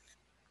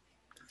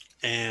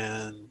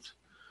 and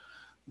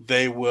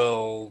they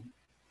will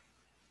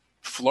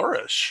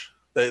flourish.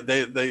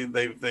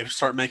 They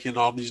start making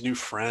all these new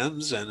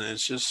friends, and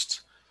it's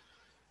just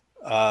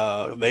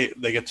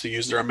they get to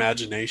use their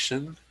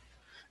imagination.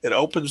 It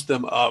opens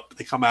them up.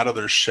 They come out of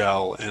their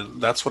shell,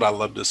 and that's what I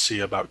love to see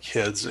about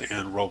kids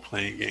and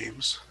role-playing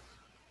games.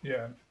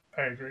 Yeah,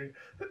 I agree.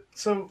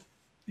 So,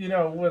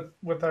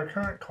 with our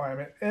current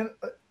climate, and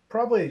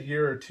probably a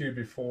year or two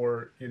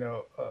before,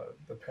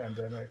 the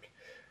pandemic,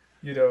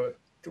 you know,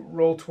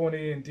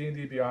 Roll20 and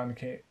D&D Beyond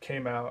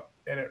came out,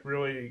 and it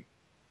really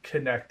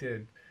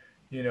connected,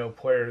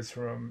 players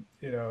from,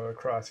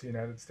 across the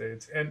United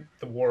States and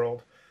the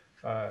world,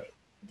 uh,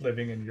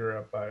 living in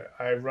Europe.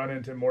 I run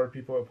into more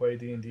people that play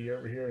D&D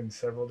over here in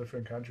several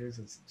different countries.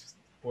 It's just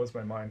blows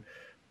my mind.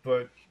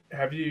 But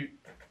have you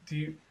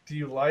do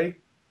you like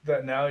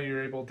that now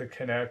you're able to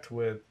connect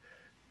with,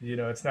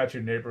 it's not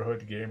your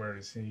neighborhood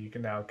gamers. You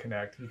can now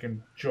connect. You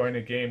can join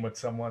a game with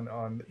someone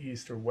on the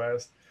east or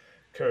west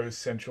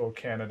coast, central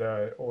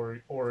Canada,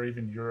 or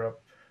even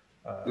Europe.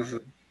 Uh,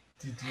 Mhm.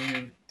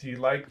 do you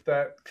like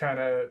that kind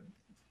of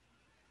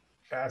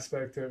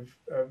aspect of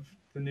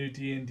the new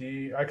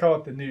D&D? I call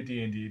it the new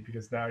D&D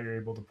because now you're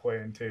able to play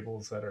in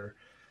tables that are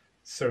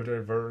so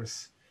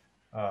diverse,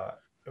 uh,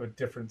 with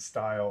different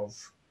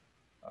styles.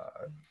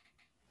 Uh,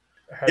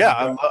 have Yeah, you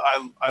got?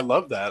 I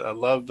love that. I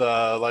love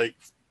like,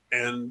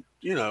 and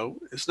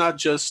it's not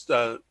just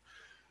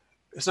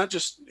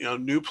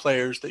new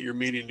players that you're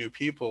meeting, new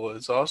people.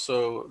 It's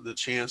also the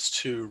chance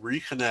to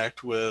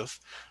reconnect with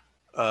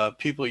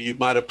people you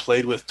might have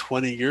played with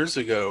 20 years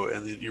ago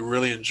and that you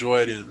really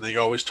enjoyed, and they're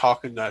always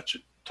talking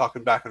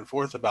back and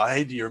forth about,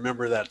 hey, do you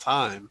remember that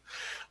time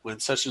when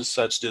such and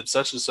such did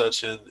such and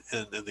such in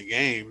the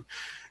game?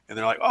 And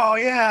they're like, oh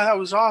yeah, that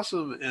was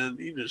awesome, and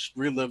you just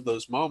relive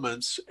those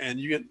moments. And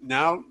you get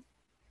now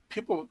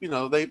people,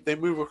 they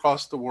move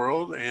across the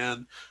world,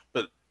 and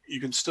but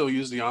you can still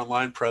use the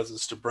online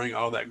presence to bring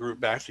all that group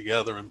back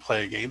together and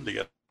play a game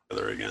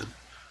together again.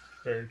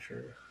 Very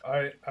true.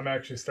 I'm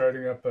actually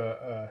starting up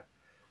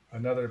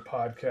another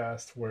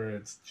podcast where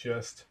it's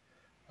just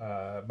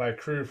my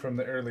crew from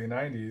the early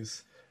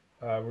 '90s.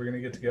 We're gonna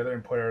get together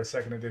and play our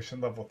second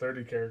edition level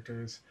 30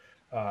 characters,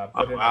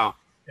 Oh but wow.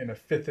 in a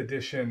fifth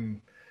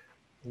edition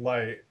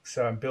light.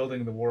 So I'm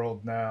building the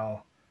world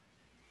now.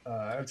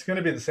 It's going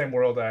to be the same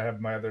world I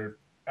have my other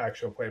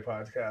actual play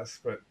podcasts,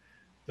 but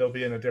they'll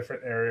be in a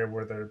different area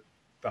where they're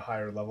the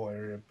higher level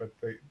area. But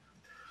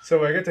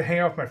so I get to hang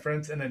out with my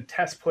friends and then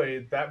test play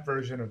that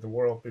version of the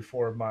world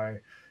before my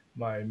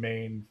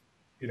main,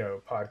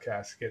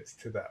 podcast gets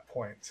to that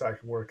point, so I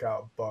can work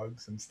out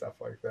bugs and stuff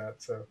like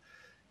that. So,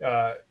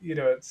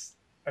 it's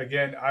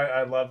again,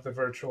 I love the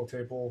virtual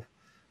table.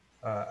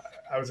 uh,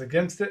 I was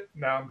against it.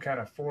 Now I'm kind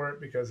of for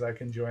it because I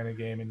can join a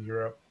game in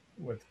Europe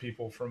with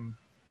people from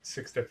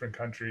six different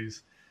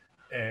countries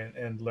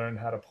and learn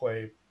how to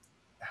play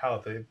how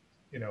they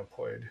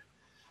played,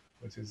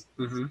 which is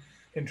Hmm.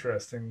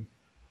 interesting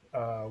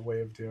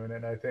way of doing it.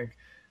 And I think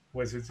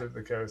Wizards of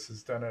the Coast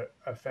has done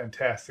a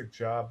fantastic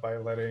job by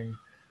letting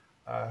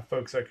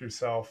folks like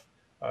yourself,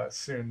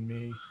 soon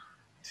me,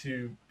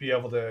 to be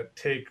able to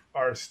take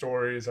our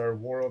stories, our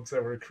worlds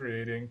that we're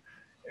creating,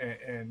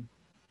 and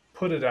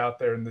put it out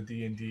there in the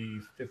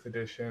D&D fifth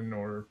edition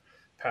or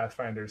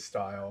Pathfinder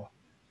style,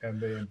 and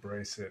they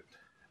embrace it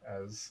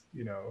as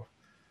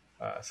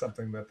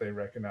something that they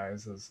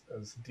recognize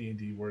as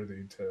D&D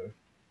worthy to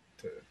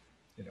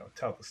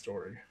tell the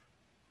story.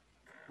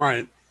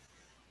 Right.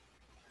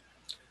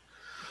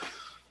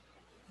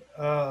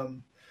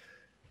 Um,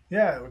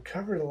 yeah, we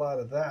covered a lot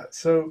of that.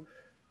 So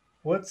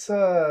let's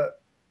uh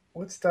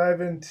let's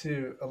dive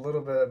into a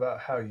little bit about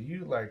how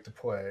you like to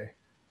play.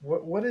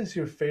 What is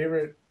your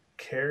favorite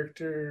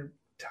character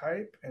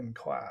type and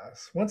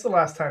class? When's the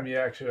last time you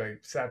actually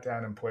sat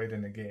down and played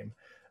in a game,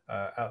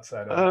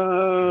 outside of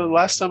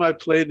Last time I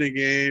played in a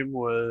game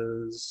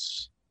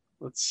was,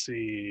 let's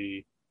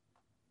see,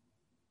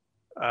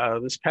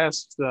 this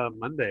past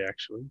Monday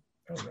actually.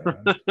 Oh, right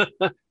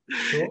on.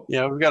 Cool.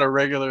 Yeah, we've got a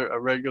regular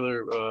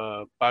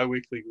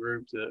biweekly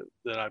group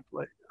that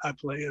I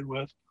play in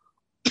with.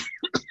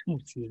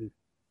 Excuse me.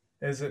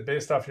 Is it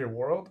based off your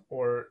world,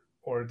 or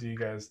do you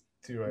guys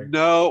do like?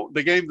 No,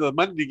 the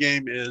Monday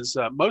game is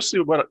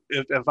mostly what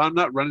if I'm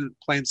not running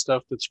playing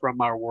stuff that's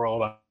from our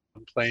world.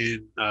 I'm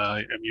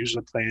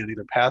usually playing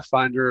either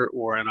Pathfinder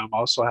and I'm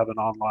also have an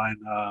online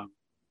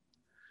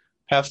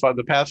Pathfinder.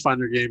 The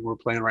Pathfinder game we're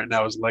playing right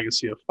now is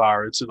Legacy of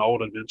Fire. It's an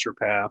old adventure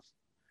path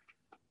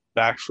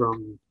back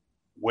from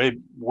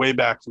way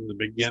back from the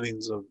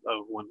beginnings of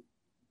when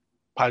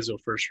Paizo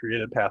first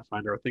created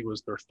Pathfinder. I think it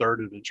was their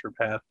third adventure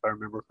path, if I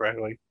remember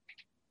correctly.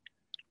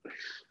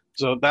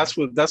 So that's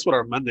what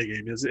our Monday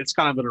game is. It's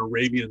kind of an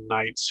Arabian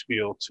Nights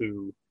feel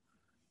to.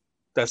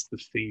 That's the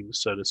theme,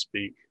 so to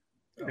speak.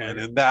 And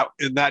in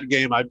that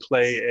game, I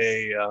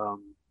play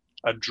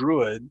a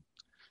druid.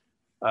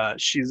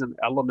 She's an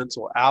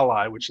elemental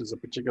ally, which is a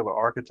particular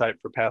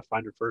archetype for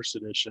Pathfinder First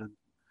Edition.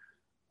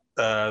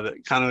 That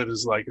kind of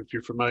is like, if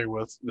you're familiar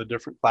with the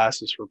different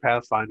classes for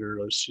Pathfinder,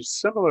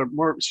 she's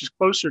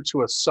closer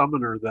to a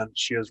summoner than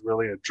she is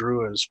really a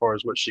druid as far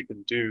as what she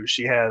can do.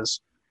 She has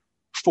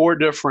 4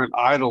 different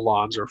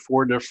eidolons, or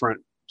 4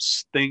 different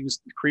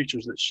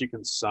creatures that she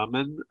can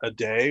summon a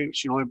day.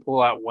 She can only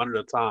pull out one at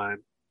a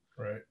time.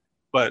 Right.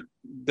 But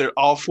they're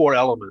all 4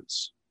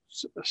 elements.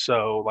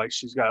 So like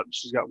she's got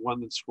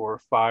one that's for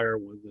fire,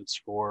 one that's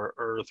for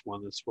earth,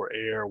 one that's for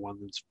air, one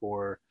that's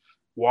for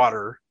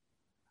water.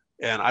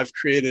 And I've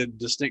created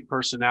distinct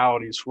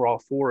personalities for all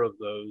 4 of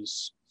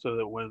those, so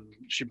that when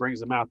she brings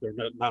them out, they're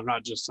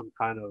not just some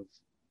kind of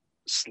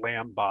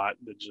slam bot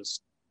that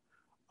just,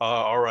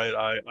 all right,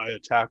 I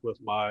attack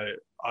with my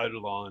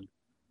Eidolon,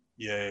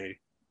 yay,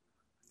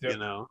 Yep. you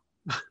know.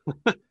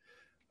 All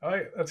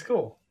right, that's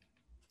cool.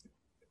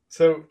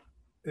 So,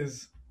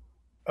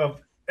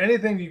 of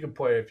anything you could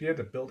play, if you had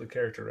to build a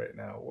character right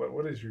now,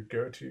 what is your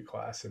go-to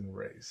class and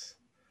race?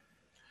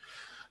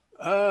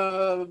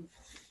 I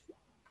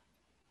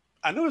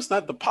know it's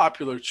not the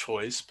popular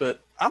choice,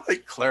 but I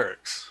like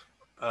clerics.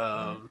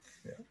 Yeah.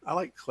 I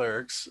like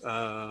clerics.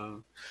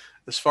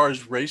 As far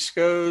as race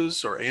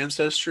goes or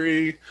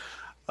ancestry,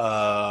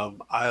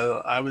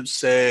 I would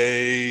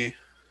say,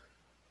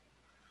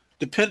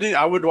 depending,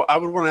 I would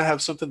want to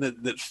have something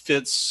that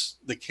fits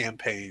the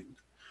campaign.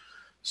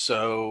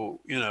 So,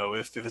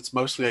 if it's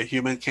mostly a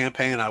human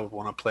campaign, I would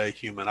want to play a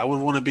human. I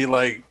would want to be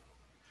like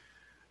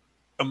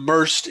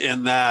immersed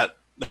in that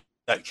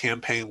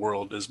campaign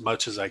world as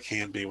much as I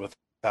can be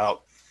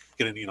without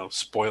getting,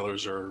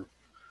 spoilers or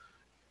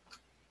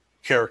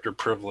character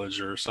privilege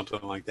or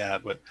something like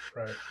that. But,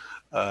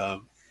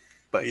 right.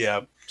 But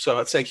yeah, so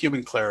I'd say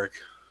human cleric.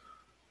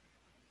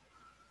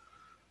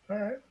 All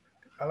right,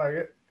 I like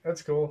it.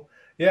 That's cool.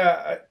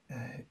 Yeah,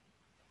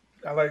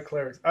 I like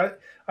clerics. I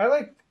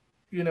like,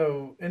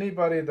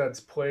 anybody that's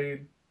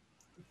played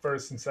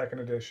first and second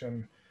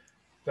edition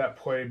that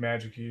play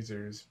magic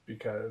users,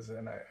 because,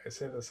 and I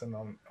say this in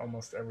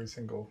almost every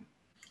single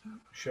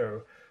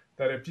show,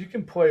 that if you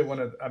can play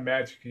a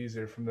magic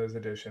user from those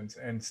editions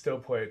and still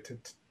play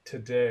it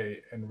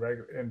today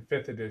in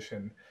fifth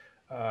edition,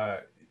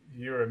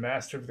 you're a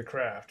master of the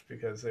craft,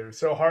 because they were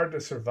so hard to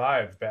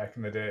survive back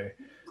in the day.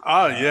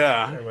 Oh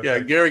yeah.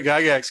 Gary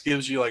Gygax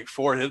gives you like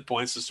 4 hit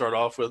points to start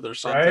off with or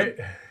something.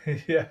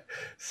 Right? Yeah.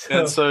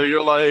 And so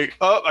you're like,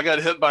 oh, I got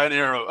hit by an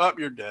arrow. Oh,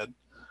 you're dead.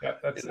 Yeah,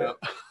 that's it.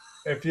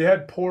 If you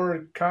had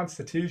poor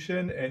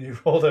constitution and you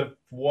rolled a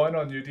 1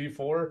 on your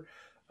D4,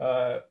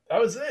 that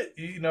was it.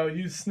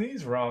 You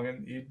sneeze wrong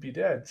and you'd be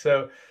dead.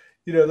 So,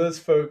 those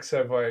folks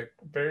have like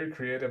very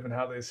creative in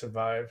how they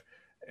survive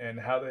and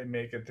how they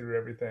make it through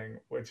everything,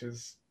 which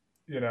is,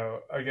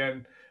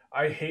 again,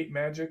 I hate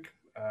magic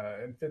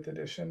in 5th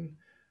edition.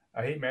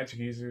 I hate magic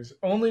users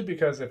only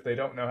because if they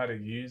don't know how to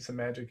use a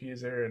magic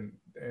user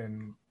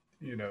and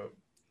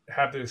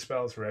have their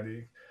spells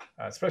ready,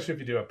 especially if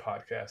you do a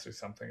podcast or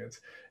something,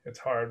 it's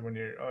hard when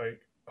you're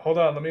like, hold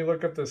on, let me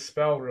look up this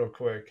spell real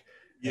quick.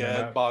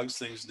 Yeah, it bogs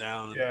things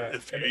down. Yeah,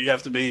 you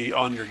have to be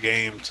on your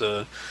game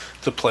to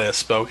play a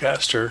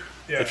spellcaster.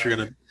 Yeah.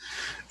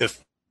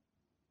 If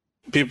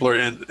people are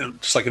in,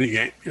 just like any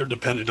game, you're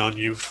dependent on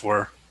you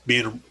for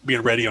being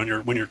ready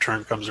when your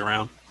turn comes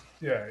around.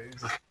 Yeah,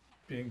 just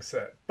being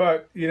set.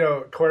 But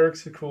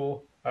clerics are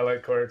cool. I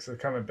like clerics. They're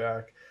coming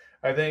back.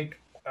 I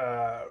think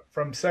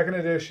from second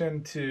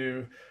edition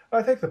to,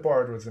 I think the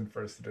Bard was in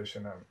first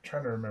edition. I'm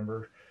trying to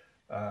remember,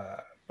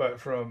 but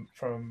from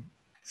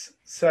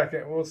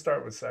second, we'll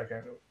start with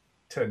second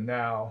to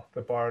now,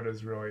 the Bard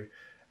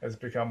has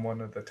become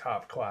one of the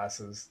top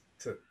classes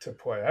to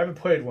play. I haven't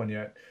played one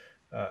yet.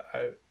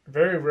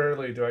 Very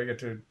rarely do I get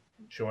to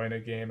join a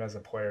game as a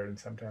player, and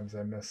sometimes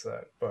I miss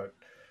that. But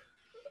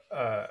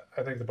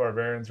I think the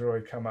Barbarians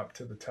really come up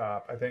to the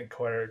top. I think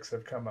clerics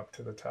have come up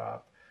to the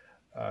top.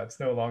 It's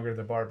no longer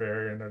the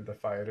Barbarian or the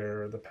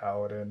Fighter or the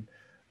Paladin.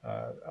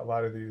 A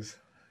lot of these,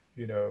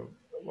 the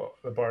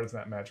Bard's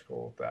not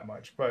magical that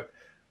much, but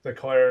the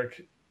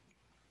Cleric,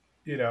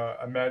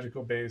 a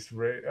magical based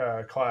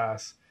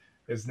class,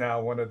 is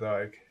now one of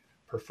the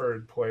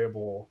preferred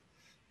playable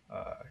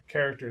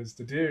characters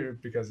to do,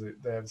 because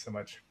they have so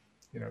much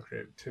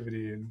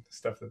creativity and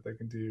stuff that they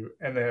can do,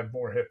 and they have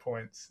more hit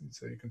points,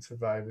 so you can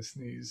survive a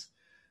sneeze.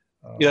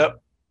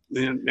 Yep,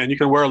 and you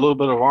can wear a little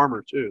bit of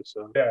armor too,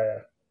 so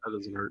yeah, that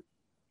doesn't hurt.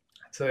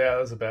 So yeah, that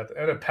was a bad thing.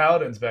 And a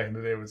Paladins back in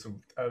the day was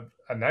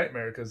a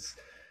nightmare, because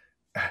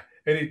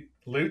any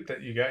loot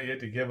that you got, you had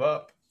to give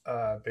up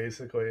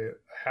basically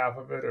half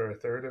of it or a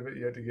third of it.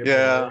 You had to give it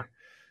Yeah. away.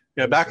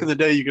 Yeah, And back in so, the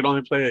day, you could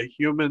only play a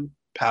human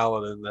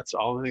paladin. That's the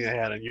only thing I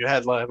had, and you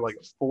had like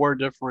 4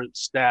 different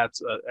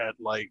stats at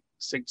like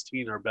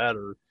 16 or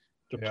better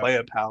to yeah, play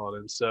a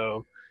paladin.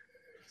 So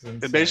it's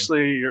and insane.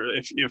 basically,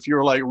 if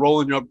you're like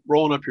rolling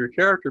up your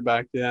character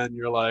back then,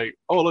 you're like,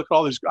 oh, look at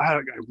all these I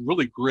got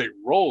really great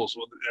rolls.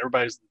 Well,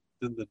 everybody's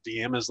then the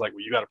DM is like,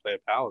 well, you got to play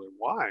a paladin.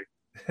 Why?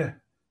 Yeah,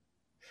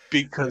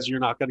 Because you're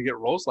not going to get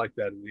rolls like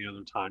that any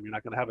other time. You're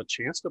not going to have a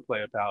chance to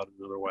play a paladin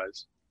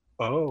otherwise.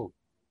 Oh,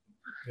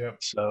 yeah.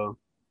 so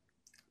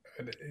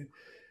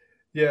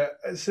Yeah,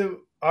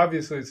 so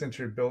obviously, since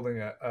you're building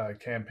a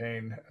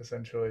campaign,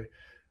 essentially,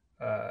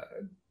 uh,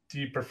 do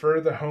you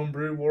prefer the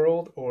homebrew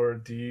world, or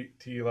do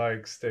you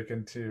like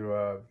sticking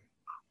to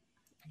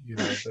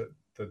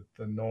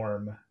the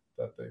norm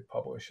that they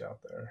publish out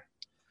there?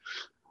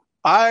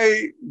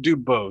 I do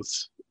both.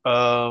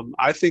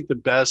 I think the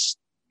best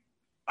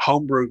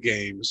homebrew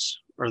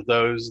games are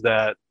those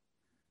that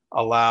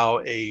allow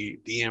a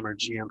DM or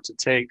GM to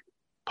take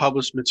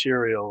published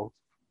material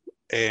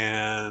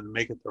and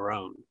make it their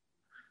own.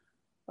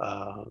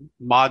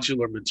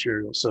 Modular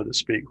material, so to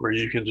speak, where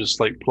you can just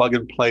like plug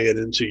and play it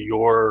into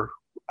your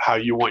how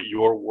you want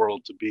your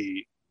world to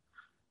be.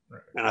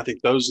 Right. And I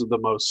think those are the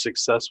most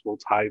successful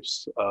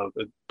types of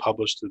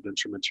published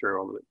adventure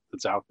material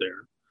that's out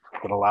there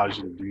that allows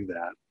you to do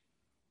that.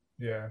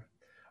 Yeah,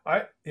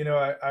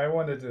 I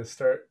wanted to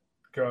start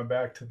going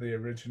back to the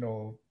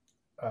original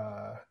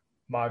uh,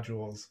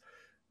 modules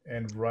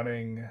and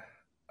running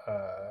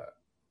uh,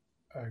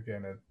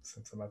 again,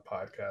 since I'm a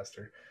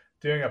podcaster,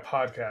 doing a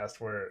podcast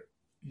where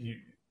you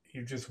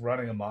you're just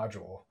running a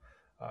module,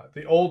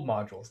 the old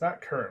modules,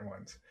 not current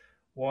ones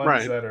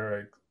Right. that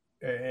are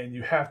like, and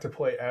you have to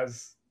play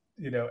as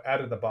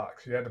out of the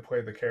box. You had to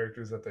play the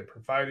characters that they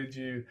provided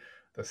you,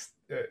 the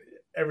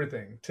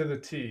everything to the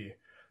T,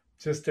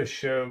 just to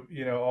show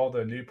all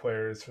the new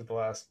players for the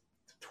last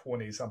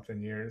 20 something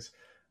years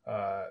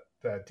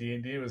that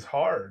D&D was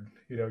hard.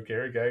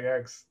 Gary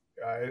Gygax,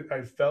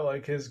 I felt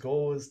like his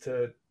goal was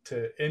to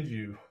end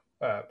you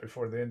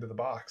before the end of the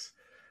box.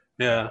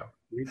 Yeah.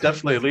 You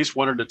definitely at With least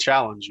wanted to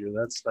challenge you.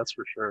 That's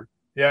for sure.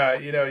 Yeah,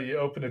 you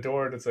open a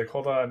door and it's like,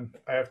 hold on,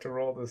 I have to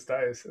roll this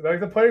dice. Like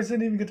the players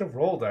didn't even get to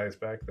roll dice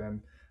back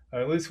then.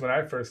 At least when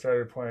I first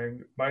started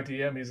playing, my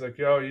DM, he's like,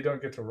 "Yo, you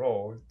don't get to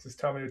roll. Just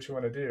tell me what you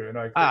want to do."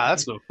 And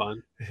That's no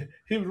fun.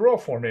 he would roll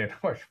for me, and I'm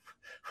like,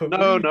 "What are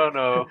No, you? no,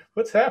 no.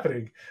 What's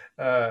happening?"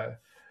 Uh,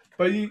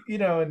 but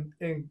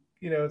and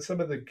some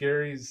of the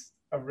Gary's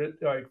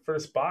like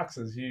first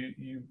boxes,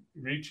 you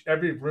reach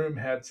every room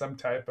had some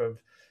type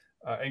of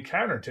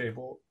encounter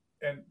table,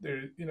 and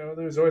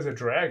there's always a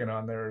dragon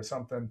on there or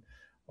something,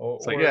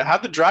 It's like, yeah, or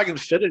how'd the dragon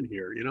fit in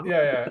here, you know?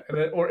 yeah, and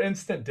then, or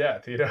instant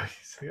death. You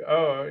say,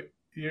 oh,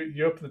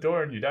 you open the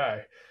door and you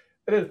die.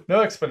 There's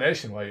no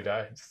explanation why you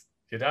die. Just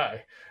you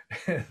die.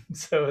 And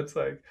so it's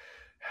like,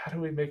 how do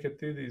we make it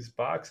through these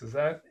boxes?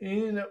 That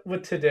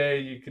with today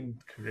you can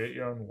create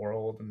your own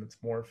world and it's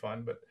more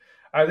fun. But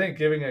I think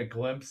giving a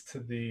glimpse to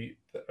the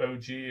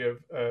OG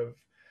of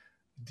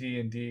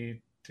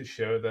D&D to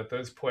show that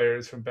those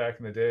players from back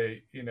in the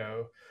day,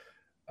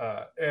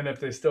 and if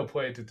they still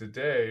play to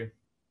today,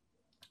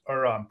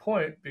 are on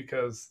point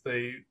because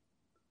they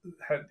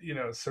had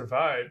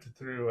survived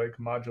through like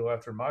module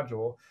after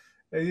module.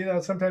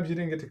 And sometimes you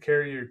didn't get to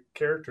carry your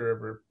character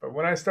over, but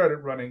when I started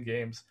running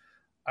games,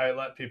 I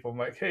let people, I'm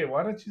like, hey,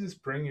 why don't you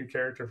just bring your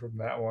character from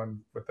that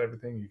one with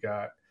everything you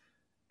got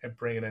and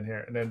bring it in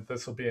here, and then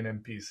this will be an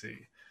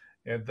NPC.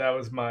 And that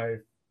was my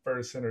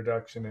first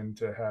introduction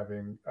into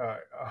having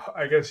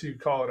I guess you'd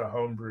call it a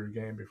homebrew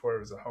game before it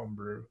was a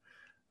homebrew,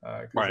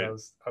 because Right.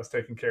 I was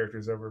taking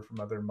characters over from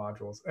other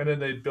modules, and then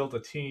they built a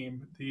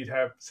team. You'd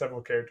have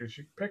several characters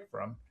you could pick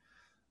from,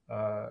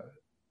 uh,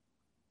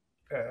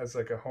 as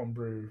like a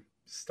homebrew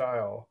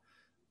style.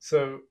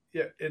 So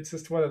yeah, it's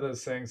just one of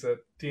those things that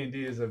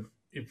D&D has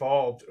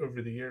evolved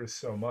over the years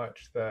so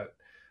much that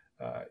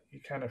you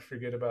kind of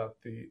forget about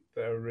the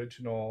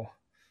original,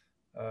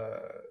 uh,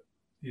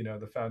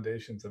 the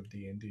foundations of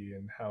D&D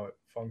and how it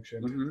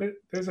functioned. Hmm.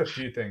 There's a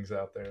few things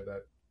out there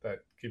that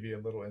give you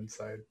a little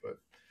insight, but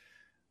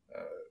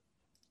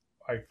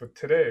like with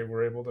today,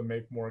 we're able to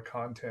make more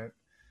content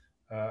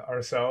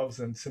ourselves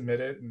and submit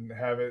it and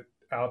have it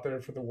out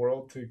there for the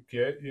world to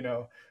get.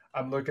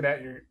 I'm looking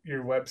at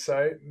your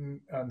website and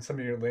on some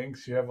of your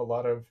links, you have a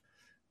lot of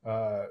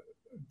uh,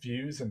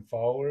 views and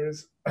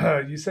followers.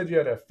 You said you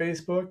had a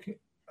Facebook,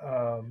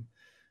 and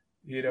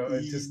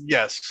just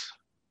Yes.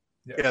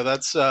 yeah, Yeah,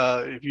 that's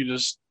if you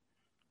just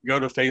go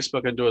to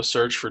Facebook and do a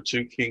search for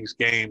Two Kings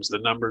Games, the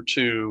number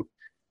two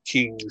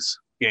Kings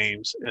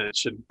Games, and it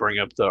should bring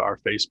up our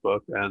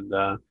Facebook.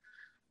 And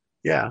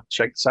yeah,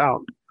 check this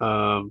out.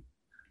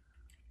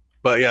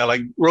 But yeah,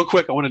 like real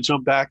quick, I want to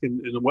jump back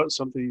into what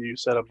something you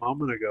said a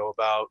moment ago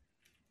about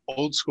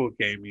old school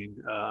gaming.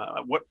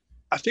 What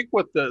I think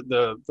what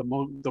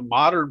the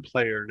modern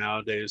player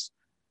nowadays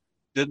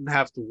didn't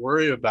have to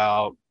worry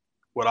about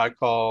what I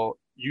call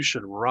you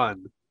should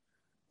run.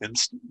 And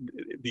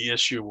the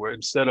issue where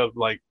instead of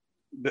like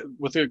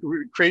with the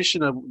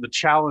creation of the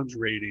challenge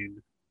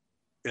rating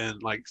in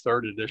like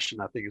third edition,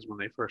 I think is when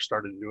they first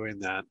started doing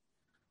that.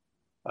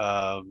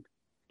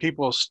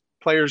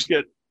 Players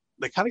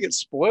they kind of get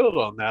spoiled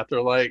on that.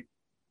 They're like,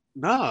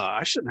 nah,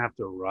 I shouldn't have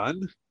to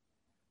run.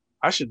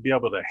 I should be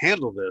able to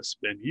handle this.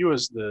 And you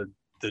as the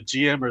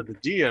GM or the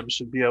DM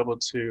should be able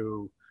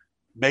to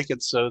make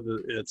it so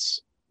that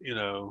it's,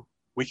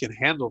 we can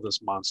handle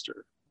this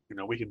monster.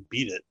 We can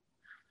beat it.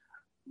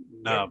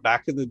 No,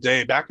 back in the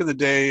day,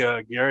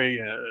 Gary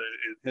and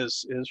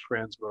his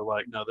friends were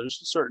like, no, there's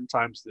certain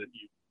times that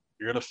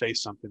you're going to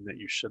face something that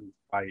you shouldn't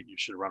fight. You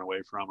should run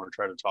away from or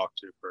try to talk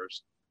to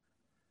first.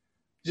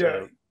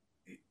 Yeah,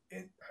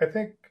 I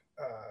think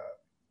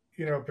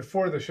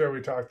before the show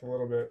we talked a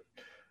little bit.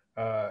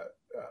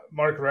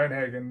 Mark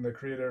Reinhagen, the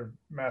creator of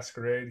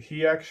Masquerade,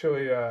 he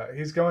actually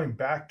he's going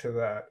back to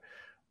that,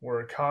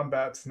 where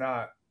combat's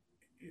not,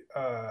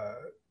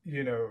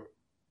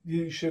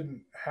 you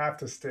shouldn't have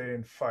to stay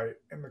and fight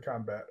in the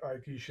combat.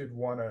 Like you should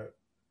want to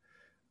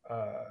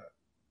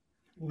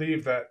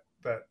leave that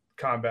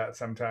combat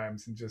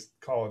sometimes and just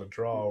call it a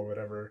draw or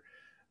whatever.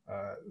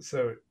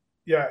 So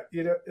yeah,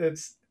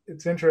 it's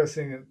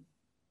interesting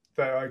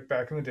that like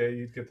back in the day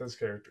you'd get those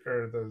characters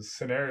or those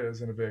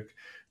scenarios and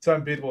it's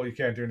unbeatable, you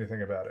can't do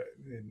anything about it,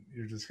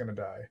 you're just going to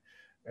die.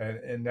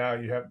 And now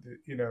you have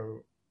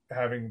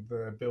having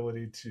the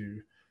ability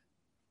to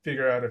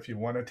figure out if you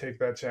want to take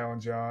that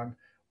challenge on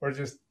or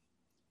just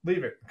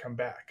leave it and come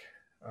back,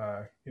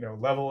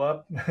 level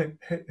up and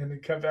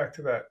then come back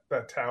to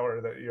that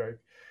tower that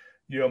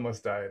you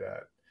almost died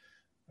at.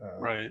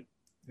 Right.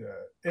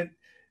 Yeah.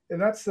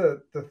 And that's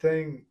the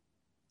thing.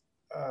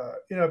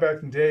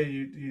 Back in the day,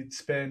 you'd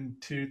spend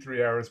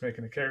 2-3 hours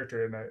making a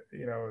character, and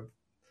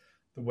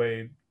the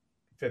way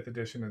fifth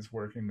edition is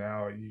working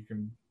now, you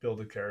can build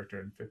a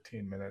character in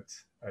 15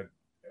 minutes.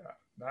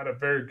 Not a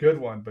very good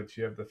one, but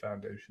you have the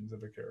foundations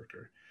of a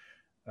character,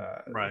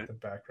 right? The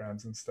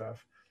backgrounds and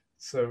stuff.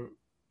 So,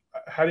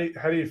 how do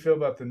you feel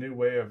about the new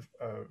way of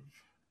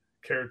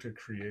character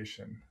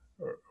creation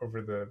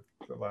over the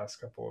last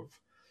couple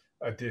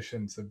of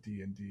editions of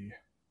D&D?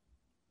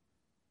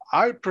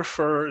 I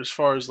prefer, as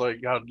far as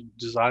like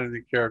designing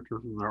the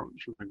character from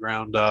the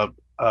ground up.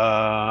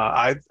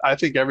 I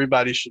think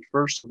everybody should,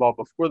 first of all,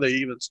 before they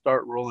even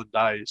start rolling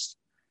dice,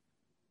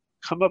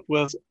 come up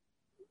with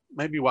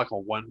maybe like a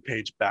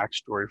 1-page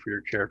backstory for your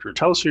character.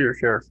 Tell us who your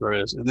character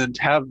is, and then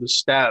have the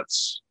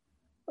stats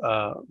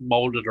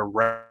molded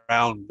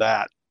around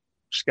that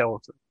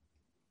skeleton.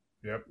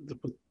 Yep.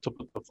 To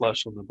put the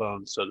flesh on the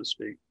bones, so to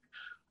speak.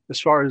 As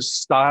far as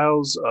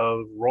styles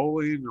of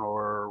rolling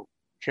or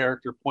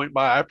character point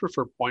by, I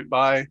prefer point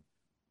by.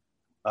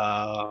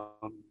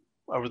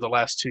 Over the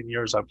last 10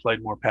 years, I've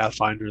played more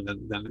Pathfinder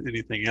than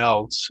anything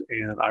else,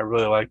 and I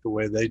really like the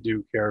way they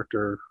do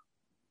character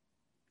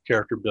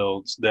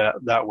builds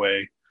that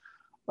way.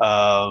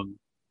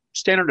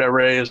 Standard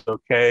array is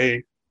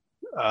okay.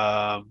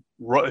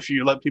 If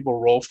you let people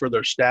roll for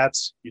their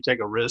stats, you take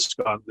a risk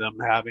on them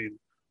having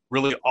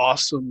really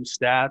awesome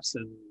stats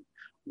and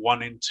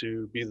wanting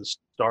to be the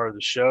star of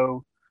the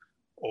show,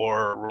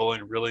 or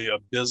rolling really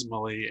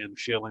abysmally and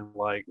feeling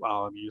like,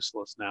 wow, I'm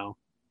useless now.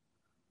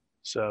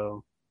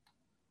 So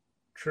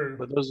true.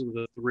 But those are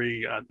the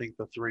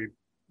three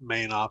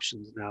main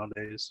options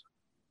nowadays.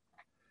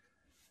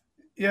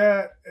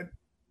 Yeah,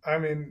 I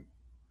mean,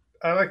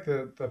 I like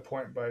the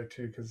point by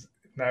too, because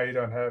now you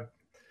don't have,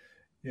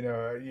 you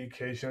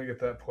occasionally get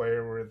that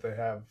player where they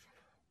have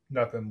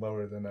nothing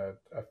lower than a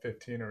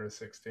 15 or a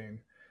 16,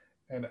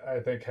 and I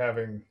think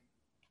having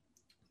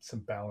some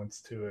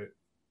balance to it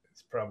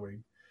is probably,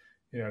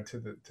 to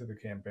the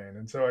campaign.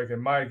 And so like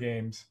in my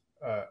games,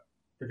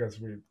 because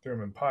we do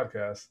them in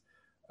podcasts,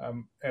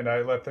 and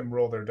I let them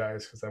roll their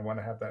dice because I want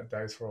to have that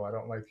dice roll. I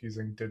don't like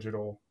using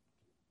digital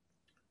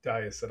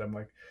dice that I'm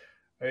like,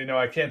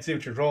 I can't see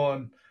what you're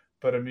rolling,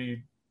 but I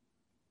mean,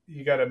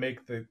 you got to make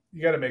it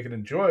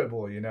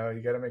enjoyable. You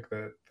got to make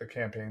the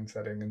campaign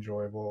setting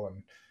enjoyable,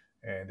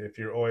 and if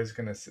you're always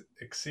going to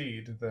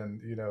exceed,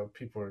 then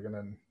people are going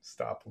to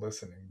stop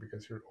listening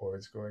because you're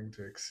always going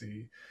to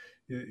exceed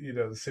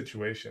the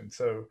situation.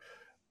 So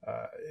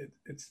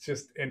it's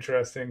just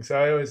interesting.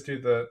 So I always do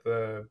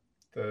the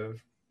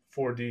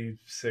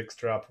 4d6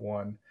 drop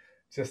 1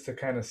 just to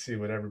kind of see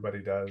what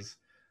everybody does.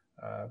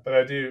 But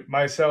I do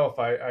myself,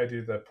 I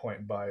do the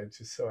point by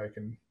just so I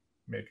can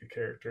make a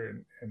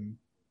character and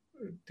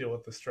deal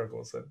with the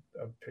struggles of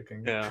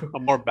picking. Yeah, a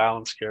more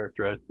balanced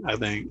character, I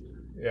think.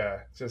 Yeah,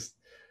 just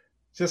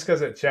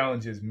because it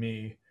challenges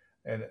me,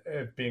 and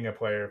being a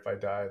player, if I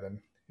die, then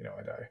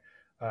I die.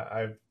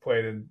 I'm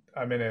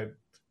in an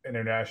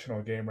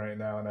international game right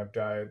now, and I've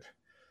died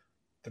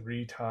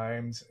 3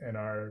 times in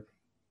our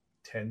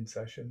 10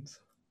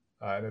 sessions,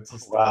 and it's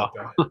just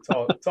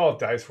it's all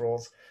dice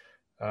rolls.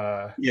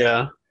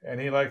 Yeah, and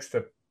he likes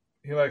to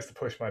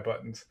push my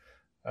buttons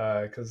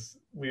because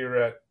we were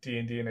at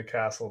D&D in a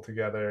castle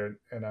together,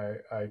 and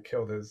I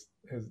killed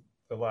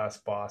the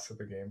last boss of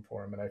the game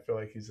for him, and I feel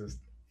like he's just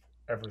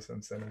ever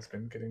since then has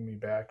been getting me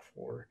back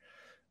for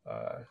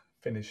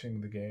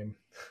finishing the game.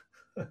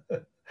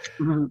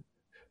 Mhm.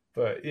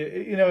 But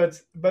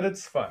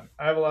it's fun.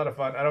 I have a lot of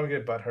fun. I don't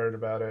get butthurt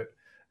about it.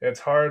 It's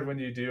hard when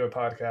you do a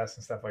podcast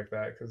and stuff like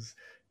that because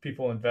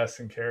people invest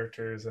in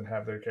characters and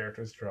have their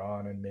characters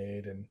drawn and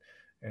made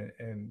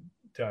and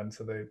done,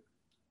 so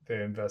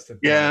they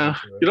invested money Yeah,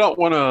 into you it. don't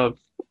want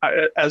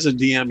to, as a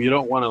DM, you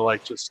don't want to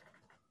like just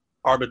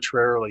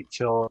arbitrarily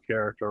kill a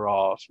character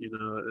off.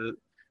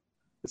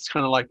 It's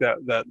kind of like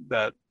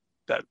that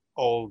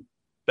old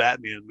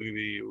Batman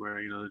movie where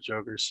the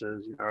Joker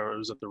says, or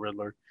was it the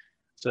Riddler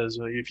says,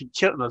 if you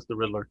kill, that's the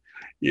Riddler.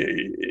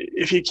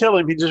 If you kill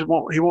him,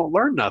 he won't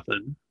learn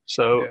nothing.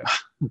 So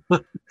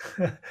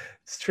Yeah,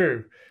 it's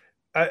true.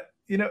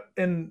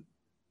 And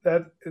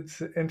that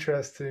it's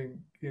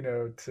interesting.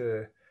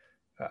 To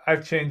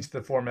I've changed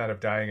the format of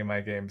dying in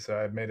my game, so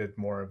I've made it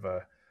more of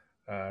a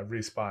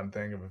respawn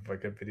thing of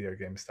like a video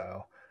game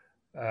style.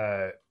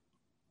 Uh,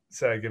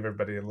 so I give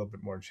everybody a little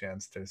bit more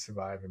chance to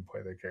survive and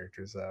play their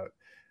characters out.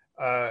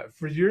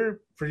 For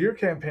your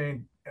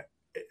campaign,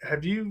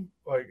 have you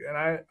like? And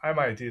I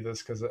might do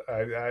this because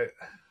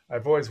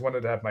I've always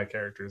wanted to have my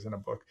characters in a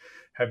book.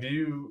 Have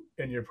you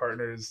and your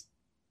partners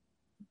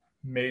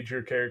made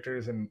your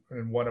characters and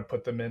want to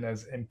put them in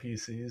as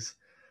NPCs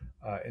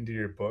into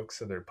your book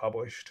so they're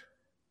published?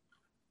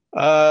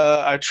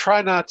 I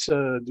try not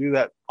to do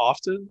that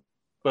often,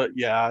 but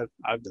yeah,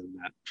 I've done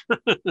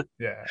that.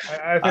 Yeah,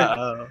 I think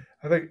uh,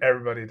 I think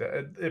everybody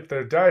does. If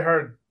they're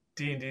diehard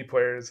D&D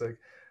players, like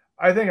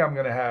I think I'm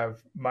gonna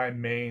have my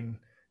main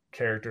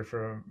character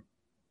from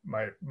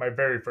my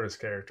very first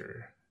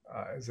character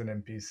as an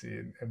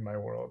NPC in my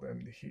world,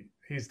 and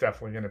he's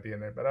definitely gonna be in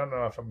there. But I don't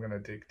know if I'm gonna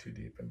dig too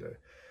deep into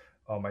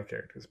all my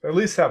characters, but at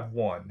least have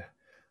one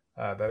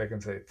that I can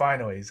say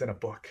finally he's in a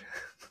book.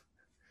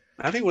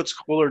 I think what's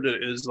cooler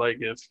is like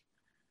if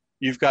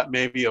you've got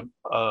maybe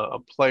a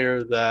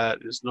player that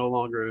is no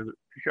longer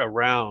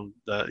around,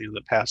 that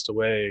passed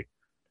away,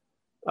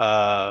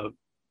 uh,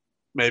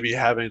 maybe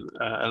having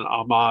an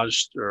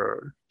homage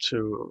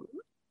to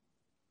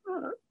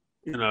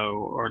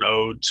or an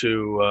ode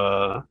to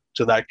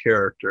that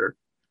character,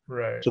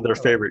 Right. to their I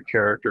like favorite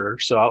character.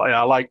 So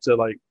I like to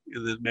like,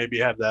 and then maybe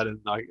have that in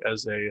like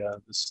as a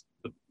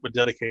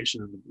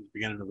dedication in the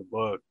beginning of the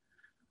book.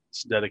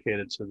 It's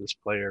dedicated to this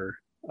player.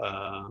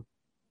 Uh,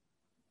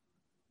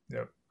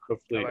 Yep.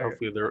 I hopefully, like it.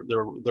 hopefully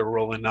they're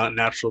rolling out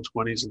natural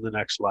 20s in the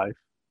next life.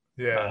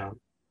 Yeah. Uh,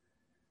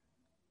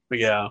 but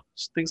yeah,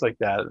 things like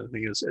that I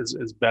think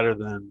is better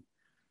than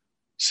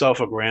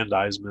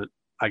self-aggrandizement,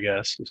 I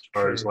guess, as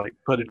far as True. like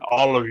putting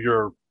all of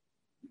your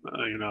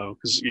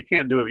because you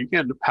can't do it. You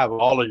can't have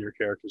all of your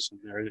characters in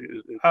there.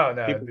 Oh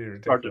no, it'd People be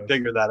start to ridiculous.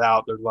 figure that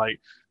out. They're like,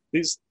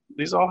 these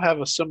all have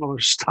a similar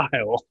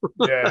style.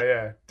 Yeah,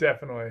 yeah,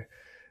 definitely.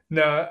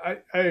 No,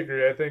 I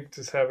agree. I think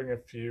just having a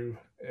few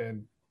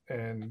and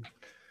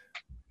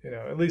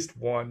at least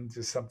one,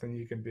 just something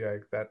you can be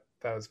like that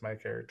was my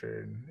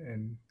character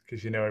and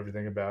because you know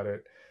everything about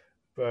it.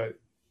 But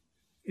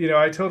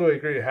I totally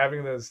agree.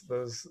 Having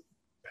those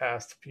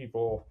past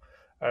people,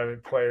 I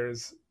mean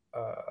players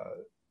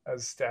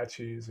as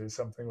statues or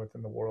something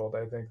within the world,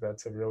 I think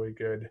that's a really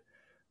good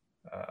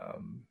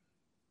um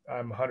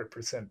I'm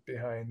 100%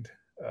 behind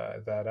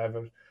that.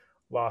 I've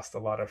lost a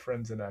lot of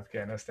friends in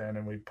Afghanistan,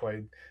 and we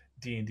played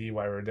D&D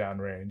while we were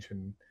downrange.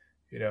 And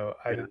you know,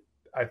 I Yeah,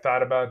 I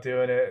thought about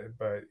doing it,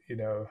 but you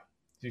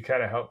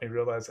kind of helped me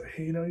realize, that,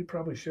 hey, you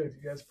probably should.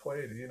 You guys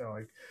played,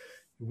 like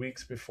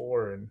weeks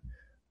before, and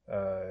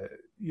uh,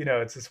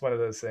 it's just one of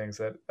those things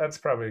that's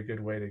probably a good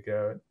way to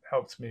go. It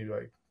helps me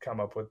like come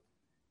up with.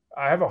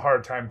 I have a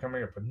hard time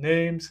coming up with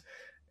names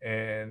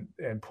and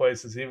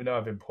places, even though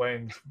I've been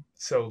playing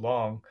so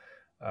long.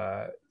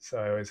 So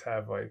I always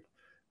have like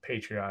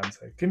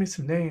Patreons, like give me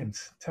some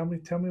names, tell me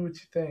what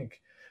you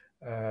think,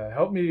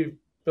 help me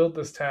build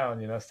this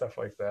town, stuff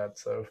like that.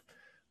 So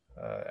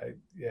I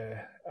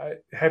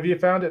have you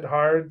found it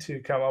hard to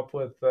come up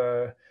with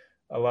a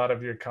lot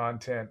of your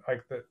content,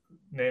 like the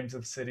names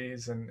of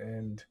cities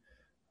and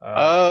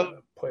uh,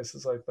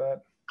 places like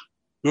that?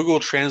 Google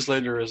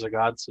Translator is a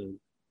godsend.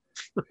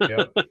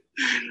 Yep.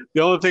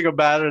 The only thing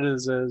about it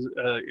is if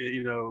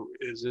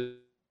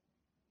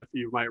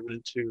you might run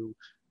into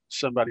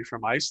somebody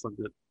from Iceland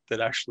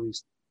that actually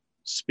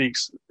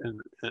speaks and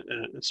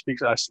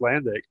speaks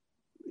Icelandic,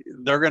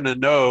 they're going to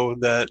know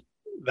that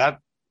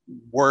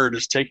word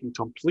is taken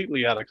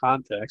completely out of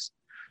context.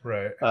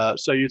 Right.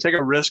 So you take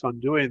a risk on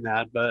doing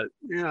that, but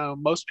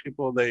most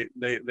people they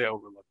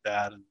overlook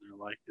that and they're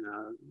like,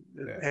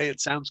 Yeah. hey,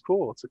 it sounds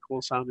cool. It's a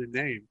cool sounding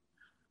name.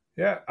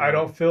 Yeah, I Uh,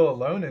 don't feel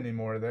alone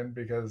anymore then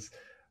because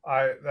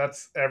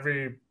that's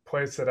every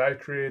place that I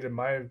create in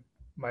my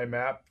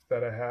map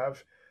that I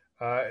have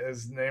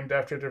is named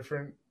after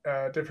different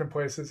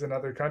places in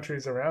other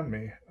countries around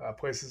me,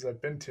 places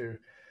I've been to,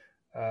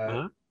 uh,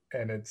 uh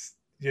and it's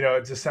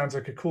it just sounds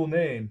like a cool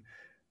name,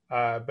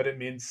 but it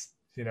means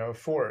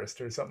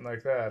forest or something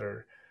like that,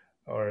 or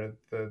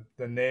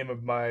the name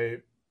of my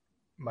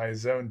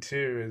zone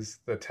two is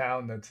the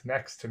town that's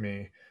next to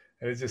me,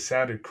 and it just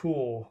sounded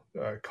cool.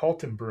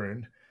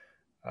 Kaltenbrunn,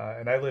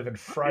 and I live in Yeah.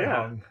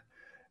 Freihung,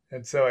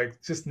 and so I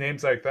just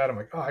names like that. I'm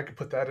like, oh, I could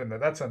put that in there.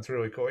 That sounds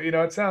really cool. You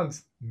know, it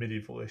sounds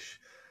medievalish.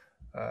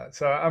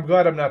 So I'm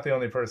glad I'm not the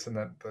only person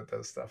that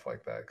does stuff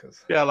like that.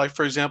 Because Yeah, like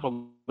for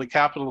example, the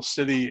capital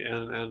city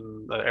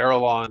and the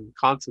Erelon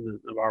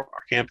continent of our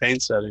campaign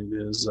setting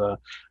is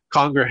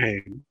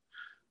Congerham,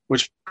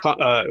 which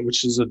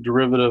is a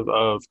derivative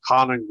of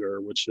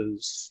Konungur, which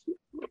is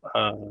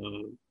uh,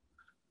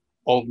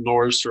 Old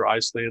Norse or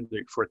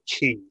Icelandic for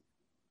king.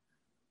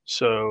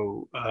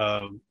 So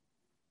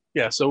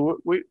yeah, so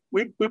we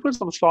put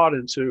some thought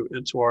into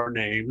our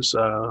names.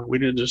 We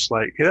didn't just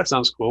like, hey, that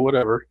sounds cool,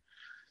 whatever,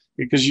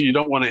 because you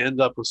don't want to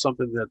end up with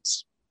something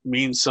that's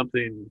means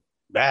something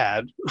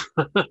bad.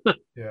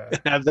 yeah,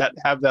 have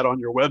that on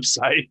your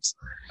website.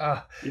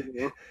 uh, You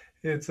know?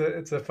 it's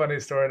a funny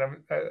story,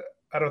 and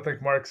I don't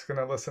think Mark's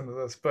gonna listen to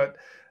this, but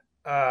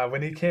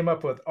when he came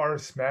up with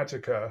Ars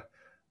Magica,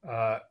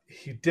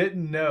 he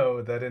didn't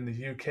know that in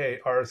the UK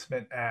Ars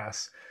meant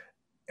ass,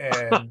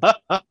 and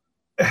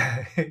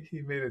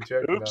he made a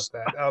joke about Oops,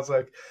 that. I was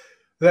like,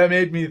 that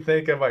made me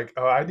think of like,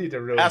 oh, I need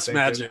to really ass think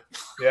of, magic.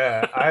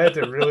 yeah, I had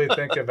to really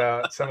think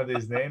about some of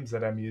these names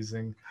that I'm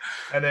using.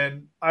 And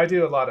then I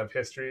do a lot of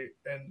history,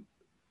 and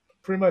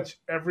pretty much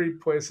every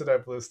place that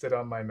I've listed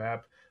on my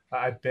map,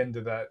 I've been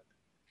to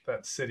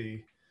that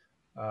city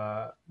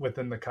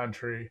within the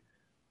country.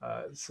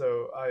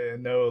 So I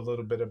know a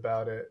little bit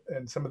about it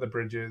and some of the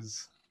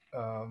bridges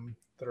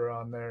that are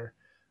on there.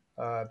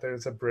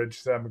 There's a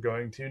bridge that I'm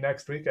going to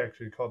next week,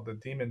 actually, called the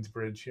Demons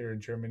Bridge here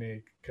in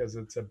Germany, because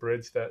it's a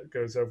bridge that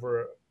goes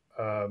over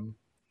um,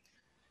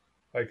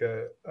 like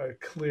a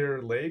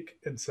clear lake.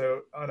 And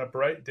so on a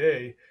bright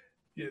day,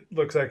 it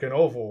looks like an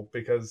oval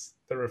because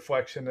the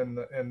reflection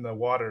in the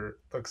water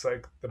looks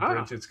like the Ah,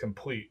 bridge is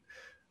complete.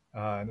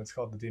 And it's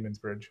called the Demons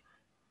Bridge,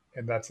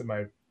 and that's in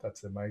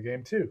my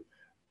game too.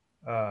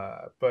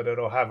 But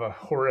it'll have a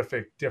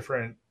horrific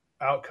different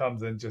outcome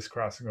than just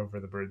crossing over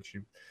the bridge.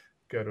 You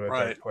go to a right.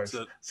 dark It's place.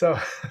 a So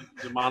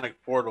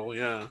demonic portal.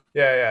 Yeah.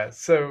 yeah, yeah.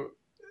 So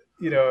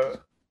you know,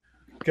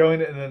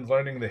 going and then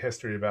learning the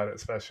history about it,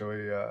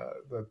 especially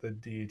the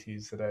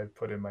deities that I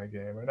put in my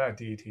game, or not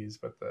deities,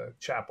 but the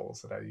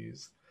chapels that I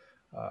use.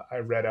 I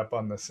read up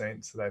on the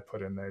saints that I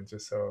put in there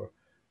just so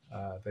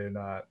they're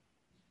not,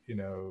 you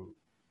know,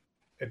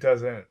 it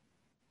doesn't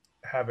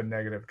have a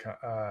negative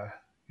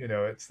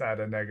it's not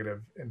a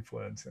negative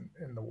influence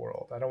in the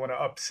world. I don't want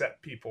to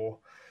upset people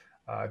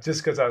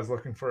just because I was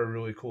looking for a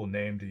really cool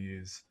name to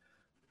use.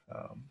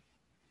 um,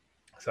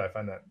 so I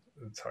find that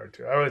it's hard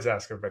to. I always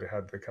ask everybody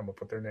how they come up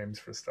with their names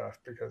for stuff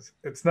because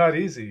it's not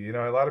easy.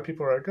 A lot of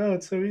people are like, oh,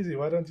 it's so easy,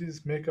 why don't you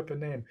just make up a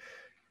name?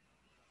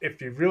 If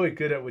you're really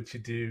good at what you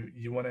do,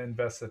 you want to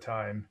invest the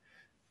time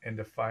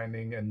into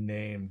finding a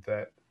name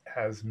that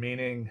has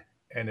meaning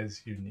and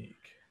is unique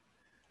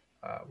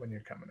when you're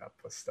coming up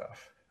with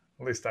stuff.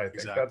 At least I think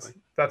Exactly.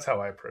 that's how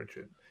I approach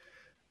it.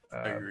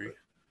 I But agree.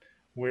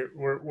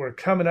 we're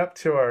coming up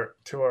to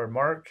our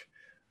mark.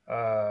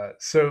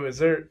 So is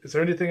there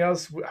anything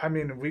else? I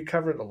mean, we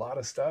covered a lot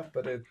of stuff,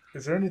 but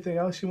is there anything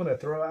else you want to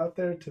throw out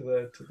there to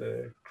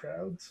the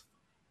crowds?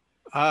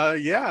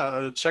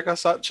 Yeah, check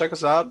us out. Check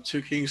us out.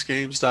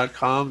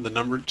 2kingsgames.com. The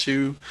number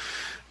two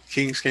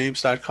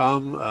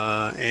kingsgames.com.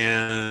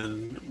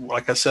 And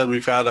like I said,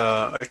 we've got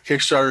a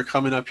Kickstarter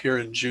coming up here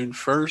in June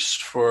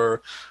 1st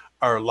for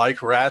our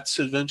Like Rats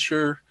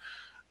adventure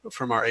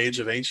from our Age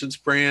of Ancients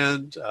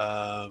brand.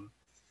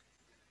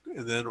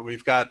 And then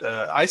we've got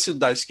Ice and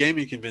Dice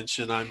Gaming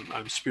Convention. I'm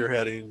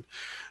spearheading.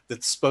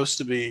 That's supposed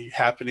to be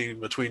happening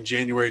between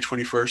January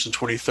 21st and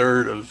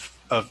 23rd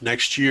of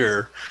next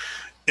year,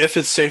 if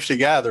it's safe to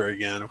gather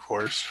again, of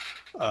course.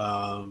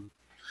 And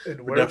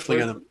We're definitely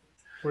gonna.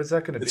 where's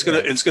that going to It's be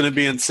gonna at? it's gonna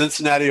be in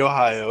Cincinnati,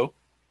 Ohio,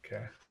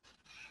 Okay.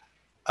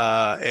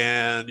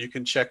 and you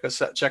can check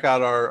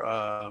out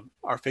our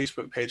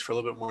Facebook page for a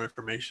little bit more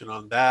information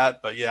on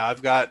that. But yeah,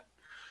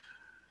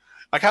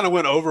 I kind of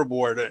went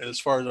overboard as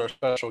far as our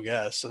special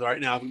guests. So right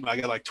now, I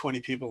got like 20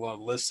 people on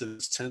listed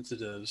as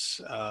tentatives.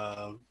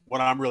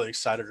 What I'm really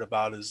excited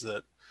about is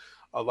that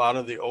a lot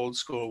of the old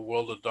school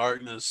World of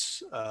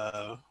Darkness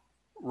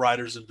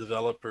writers and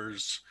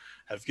developers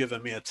have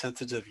given me a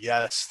tentative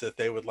yes that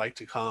they would like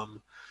to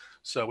come.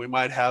 So we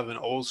might have an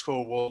old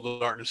school World of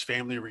Darkness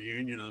family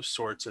reunion of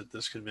sorts at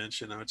this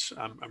convention, which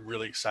I'm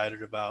really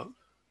excited about.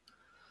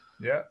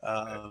 Yeah,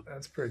 Uh,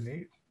 that's pretty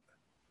neat.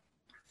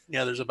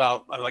 yeah, there's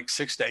about like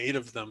 6 to 8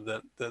 of them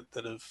that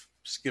have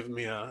given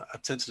me a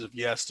tentative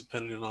yes,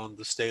 depending on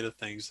the state of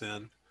things.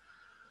 Then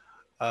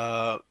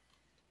uh,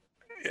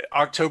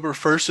 October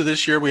 1st of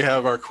this year, we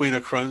have our Queen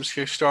of Crones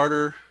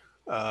Kickstarter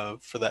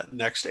for that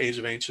next Age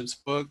of Ancients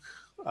book.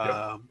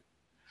 Yep.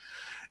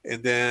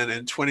 And then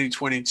in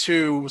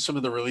 2022, some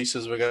of the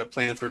releases we got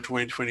planned for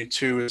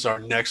 2022 is our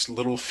next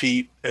Little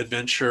Feat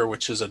adventure,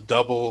 which is a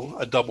double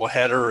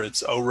header.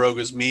 It's O Rogue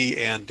is Me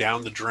and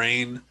Down the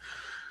Drain,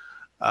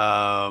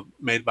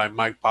 made by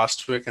Mike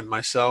Bostwick and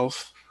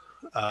myself.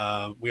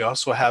 We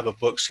also have a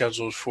book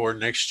scheduled for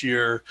next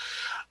year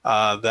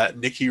that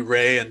Nikki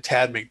Ray and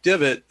Tad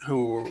McDivitt,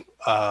 who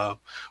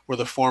were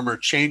the former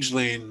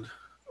Changeling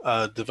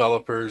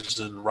developers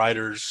and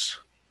writers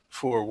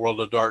for World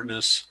of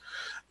Darkness,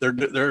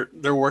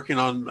 they're working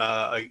on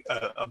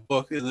a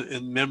book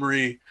in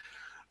memory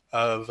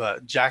of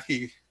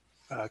Jackie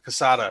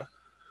Casada,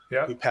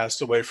 who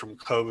passed away from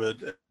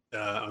COVID,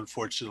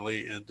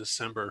 unfortunately, in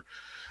December.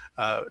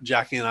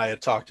 Jackie and I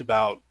had talked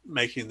about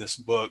making this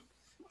book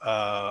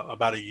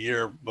about a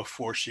year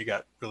before she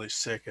got really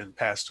sick and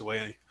passed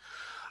away.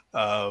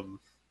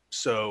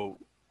 So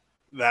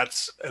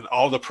and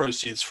all the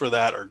proceeds for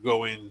that are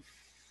going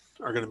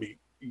to be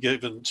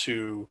given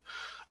to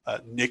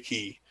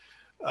Nikki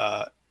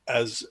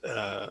as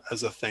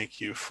a thank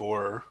you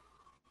for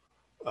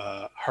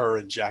her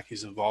and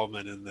Jackie's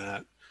involvement in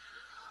that.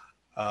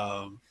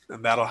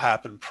 And that'll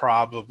happen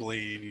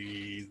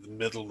probably the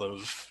middle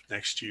of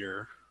next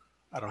year.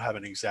 I don't have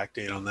an exact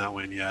date on that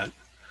one yet.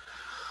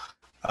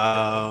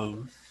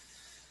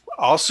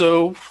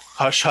 Also,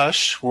 Hush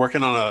Hush,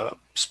 working on a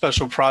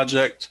special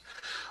project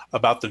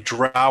about the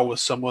Drow with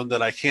someone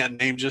that I can't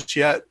name just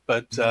yet,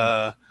 but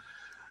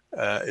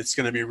it's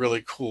going to be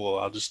really cool.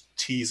 I'll just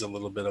tease a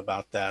little bit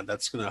about that.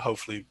 That's going to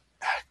hopefully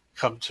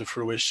come to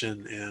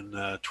fruition in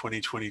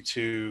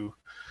 2022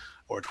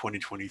 or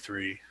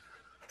 2023.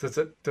 Does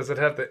it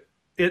have the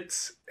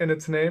 "it's" in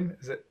its name?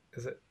 Is it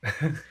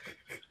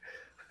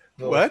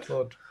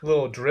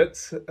little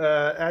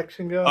Dritz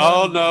action going on?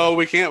 Oh no,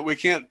 we can't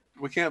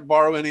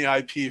borrow any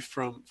IP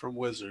from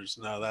Wizards.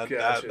 No,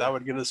 that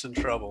would get us in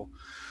trouble.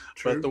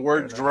 True. But the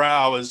word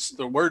drow is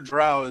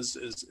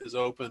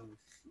open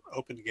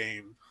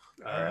game.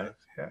 All right.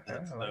 Yeah,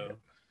 I like it.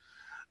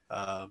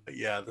 But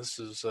yeah, this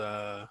is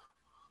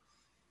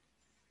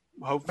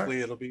hopefully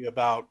it'll be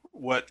about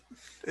what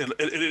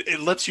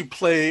it lets you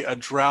play a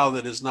drow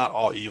that is not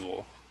all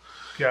evil.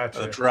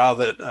 Gotcha. A drow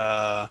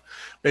that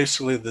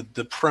basically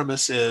the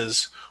premise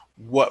is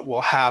what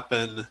would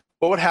happen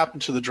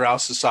to the Drow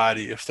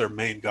society if their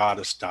main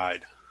goddess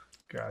died.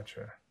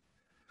 Gotcha.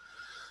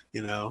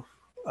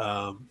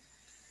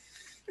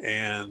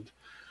 And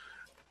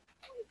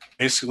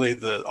basically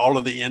all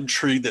of the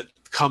intrigue that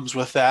comes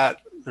with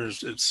that,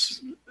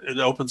 it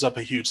opens up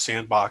a huge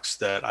sandbox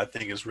that I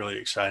think is really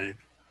exciting.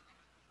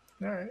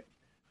 All right.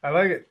 I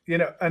like it.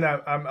 And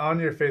I'm on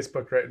your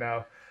Facebook right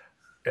now,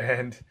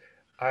 and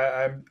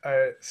I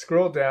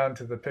scroll down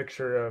to the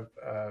picture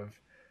of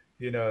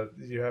you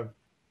have,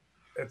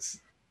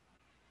 it's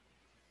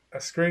a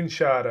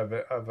screenshot of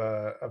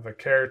a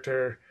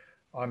character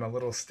on a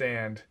little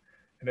stand,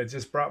 and it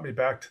just brought me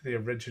back to the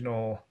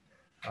original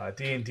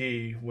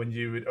D&D when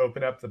you would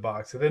open up the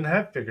box. It didn't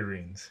have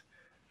figurines.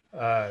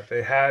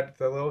 They had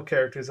the little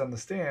characters on the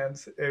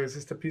stands. It was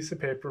just a piece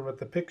of paper with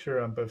the picture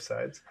on both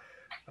sides.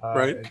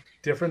 Right. A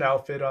different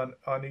outfit on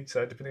each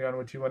side, depending on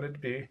what you wanted to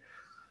be.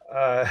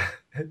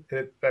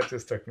 That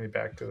just took me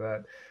back to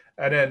that.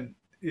 And then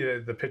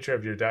the picture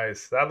of your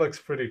dice. That looks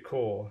pretty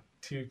cool.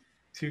 2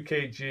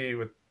 kg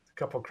with a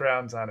couple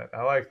crowns on it.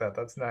 I like that.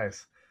 That's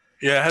nice.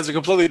 Yeah, it has a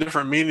completely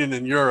different meaning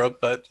in Europe,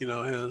 but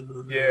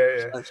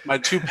it's my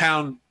 2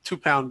 pound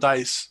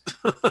dice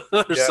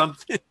or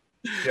something.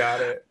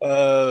 Got it.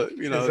 Is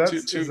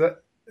that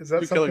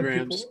 2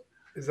 kilograms.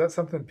 Is that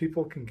something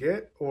people can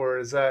get, or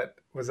was that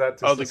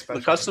just the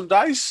custom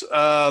dice?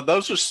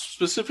 Those are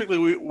specifically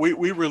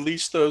we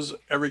release those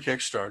every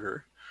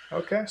Kickstarter.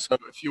 Okay. So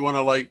if you want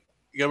to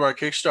give our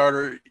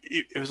Kickstarter,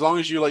 as long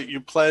as you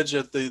pledge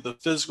at the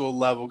physical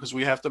level, because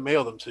we have to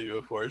mail them to you,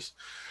 of course.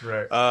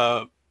 Right.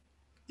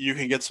 You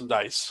can get some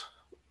dice.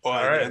 All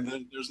right. And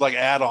then there's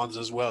add-ons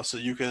as well, so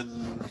you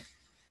can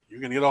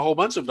get a whole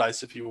bunch of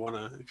dice if you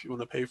want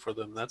to pay for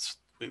them.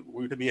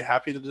 We'd be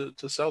happy to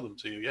sell them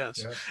to you.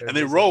 Yes, yeah, and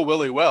they roll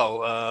really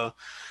well.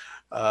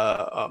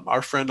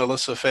 Our friend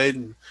Alyssa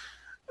Faden,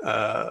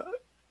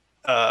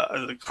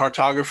 the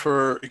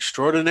cartographer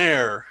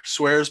extraordinaire,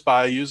 swears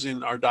by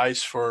using our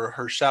dice for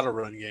her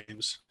Shadowrun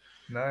games.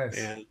 Nice.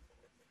 And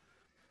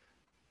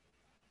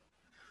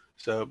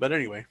so, but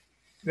anyway.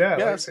 Yeah,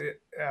 yes.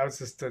 I was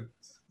just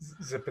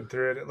zipping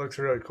through it. It looks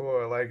really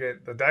cool. I like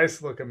it. The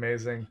dice look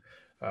amazing.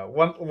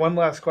 One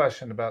last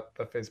question about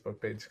the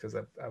Facebook page, because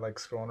I like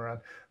scrolling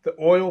around. The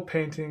oil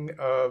painting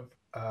of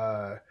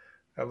it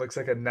looks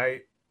like a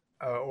knight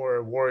or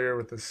a warrior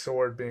with a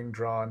sword being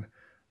drawn,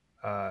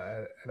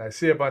 and I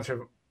see a bunch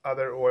of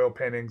other oil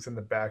paintings in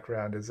the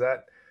background.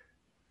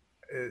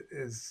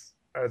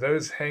 Are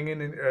those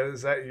hanging in?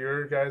 Is that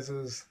your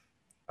guys's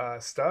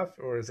stuff,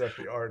 or is that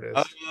the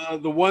artist?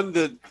 The one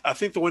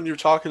you're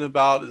talking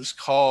about is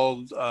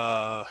called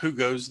Who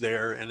Goes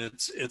There, and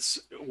it's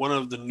one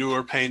of the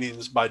newer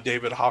paintings by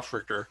David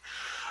Hofrichter.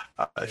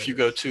 If you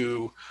go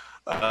to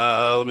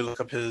let me look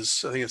up I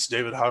think it's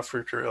David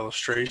Hofrichter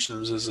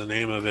Illustrations is the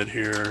name of it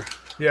here.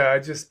 Yeah, I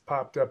just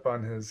popped up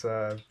on his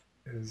or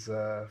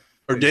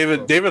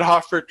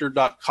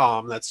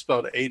davidhofrichter.com. That's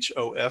spelled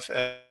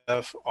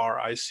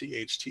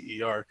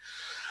HOFFRICHTER.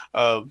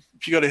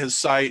 If you go to his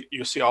site,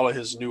 you'll see all of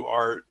his new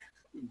art.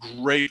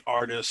 great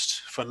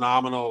artist,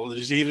 phenomenal.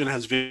 He even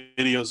has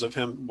videos of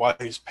him while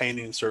he's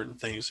painting certain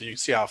things, so you can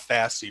see how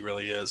fast he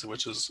really is,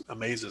 which is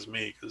amazes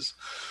me because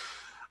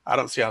I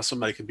don't see how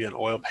somebody can be an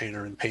oil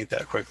painter and paint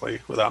that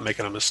quickly without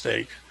making a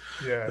mistake.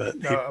 Yeah, But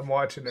no, he, I'm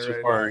watching it so right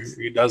now. far, It's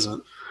he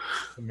doesn't.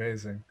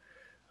 amazing.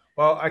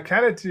 Well, I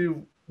kind of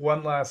do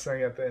one last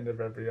thing at the end of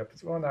every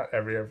episode. Well, not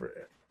every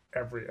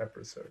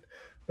episode,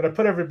 but I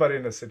put everybody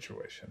in a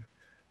situation.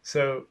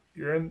 So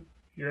you're in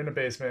a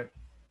basement.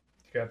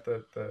 You got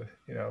the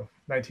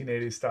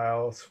 1980s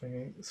style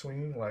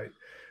swinging light.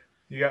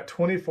 You got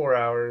 24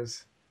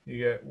 hours. You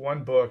get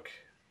one book,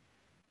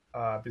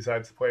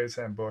 besides the player's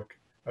handbook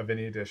of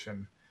any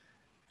edition.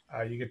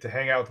 You get to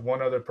hang out with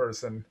one other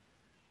person,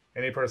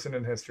 any person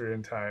in history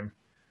and time.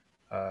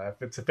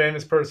 If it's a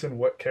famous person,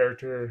 what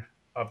character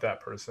of that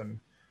person?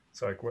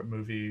 So, like, what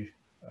movie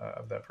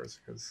of that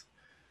person? Because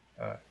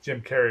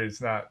Jim Carrey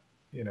is not,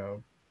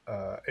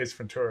 Ace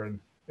Ventura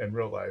in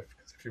real life.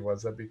 Because if he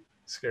was, that'd be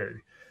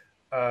scary.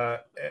 Uh,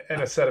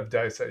 and a set of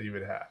dice that you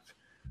would have.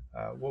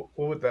 What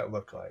would that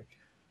look like?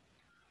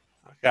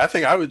 I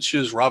think I would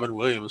choose Robin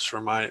Williams for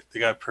the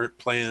guy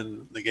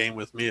playing the game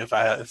with me. If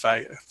I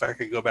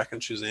could go back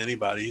and choose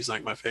anybody, he's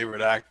like my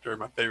favorite actor,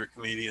 my favorite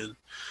comedian.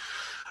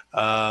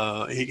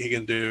 He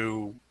can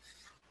do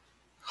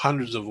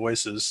hundreds of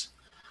voices.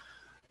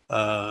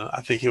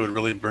 I think he would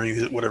really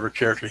bring whatever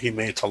character he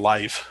made to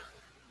life.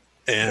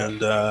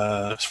 And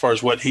as far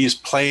as what he's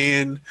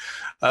playing,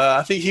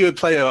 I think he would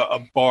play a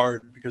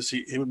bard because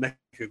he would make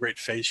a great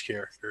face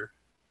character.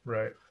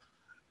 Right.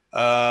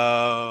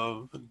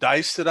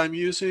 Dice that I'm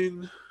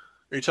using.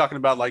 Are you talking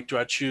about like, do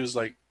I choose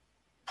like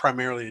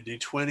primarily a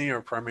D20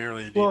 or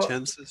primarily a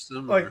D10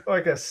 system? Like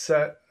a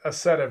set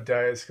of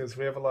dice, because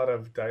we have a lot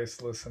of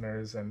dice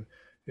listeners, and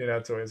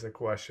it's always a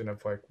question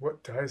of like,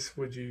 what dice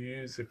would you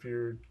use if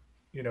you're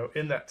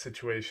in that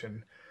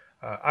situation.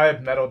 I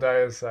have metal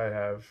dice. I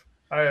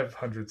have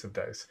hundreds of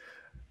dice.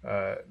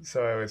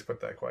 So I always put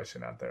that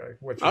question out there. Like,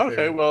 what's your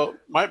favorite? Well,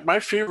 my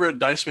favorite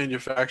dice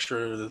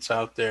manufacturer that's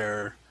out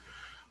there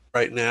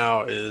right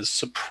now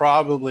is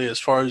probably, as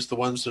far as the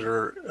ones that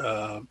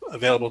are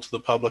available to the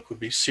public,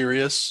 would be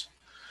Sirius,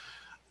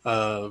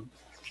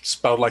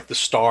 spelled like the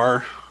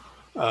star.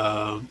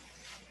 You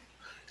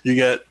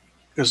get,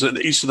 because in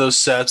each of those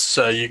sets,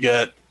 you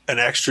get an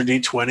extra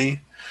D20,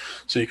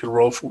 so you can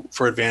roll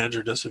for advantage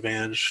or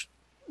disadvantage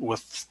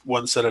with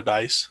one set of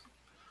dice.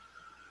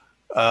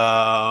 Is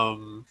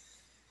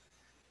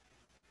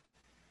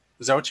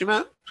that what you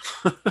meant?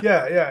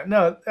 Yeah.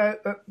 No,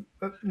 that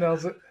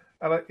nails it.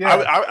 I like.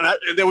 Yeah.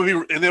 And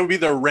there would be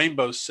the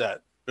rainbow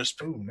set.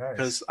 Just Ooh, nice.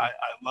 because I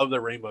love the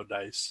rainbow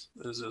dice.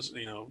 There's this,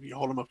 you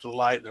hold them up to the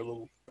light, and they're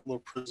little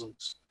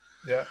prisms.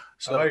 Yeah,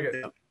 So, I like it.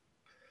 Yeah.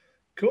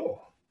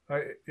 Cool.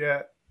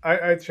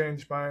 I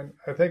changed mine.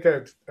 I think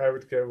I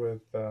would go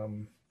with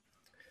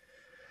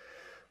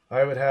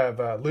I would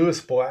have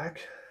Lewis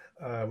Black.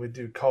 We'd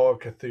do Call of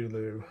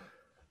Cthulhu.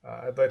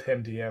 I'd let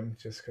him DM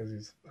just because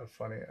he's a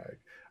funny.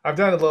 I've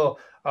done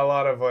a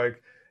lot of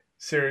like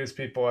serious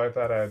people. I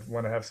thought I'd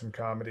want to have some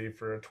comedy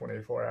for a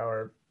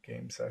 24-hour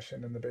game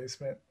session in the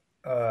basement.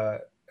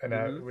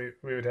 And we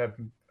would have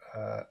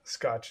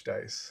Scotch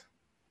dice.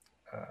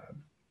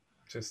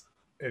 Just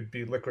it'd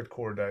be liquid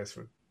core dice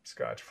with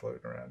Scotch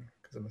floating around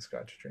because I'm a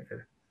Scotch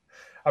drinker.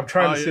 I'm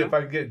trying to see if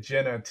I can get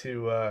Jenna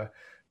to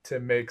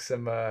make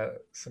some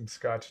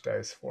Scotch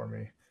dice for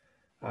me.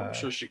 I'm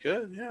sure she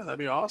could. Yeah, that'd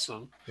be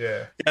awesome.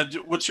 Yeah. Yeah.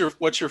 What's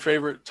your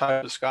favorite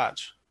type of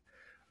Scotch?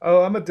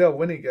 Oh, I'm a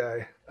Dalwhinnie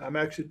guy. I'm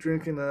actually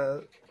drinking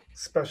a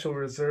special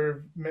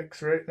reserve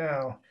mix right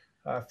now.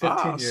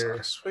 15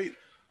 year. Sweet.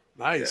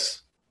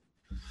 Nice.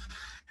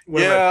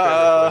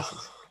 Yeah.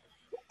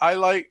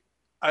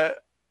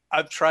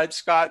 I've tried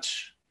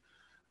Scotch.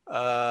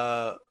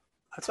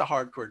 That's a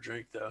hardcore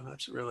drink though.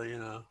 That's really,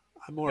 I'm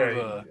more of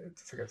a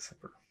it's like a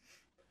sipper.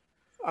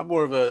 I'm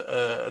more of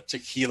a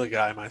tequila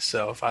guy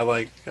myself. I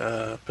like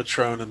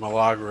Patron and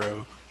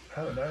Milagro.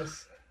 Oh,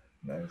 nice.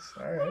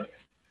 All right.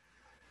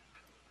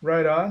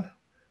 Right on.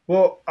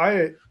 Well,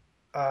 I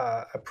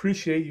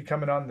appreciate you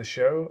coming on the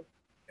show.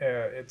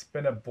 It's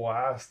been a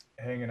blast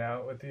hanging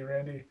out with you,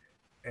 Randy,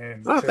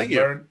 and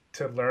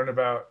to learn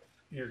about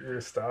your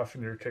stuff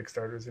and your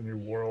Kickstarters and your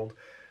world.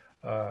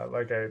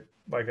 Like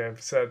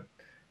I've said,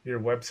 your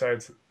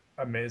website's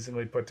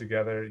amazingly put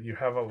together. You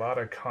have a lot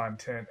of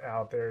content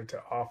out there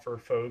to offer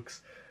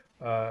folks.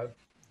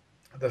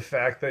 The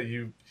fact that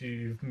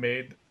you've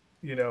made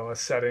a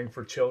setting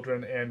for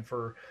children and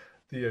for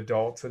the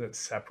adults, and it's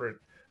separate,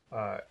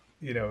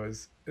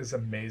 is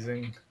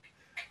amazing.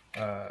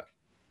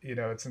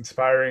 It's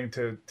inspiring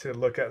to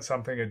look at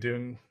something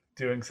and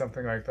doing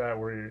something like that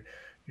where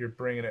you're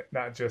bringing it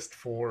not just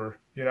for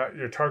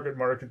your target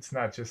market's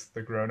not just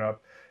the grown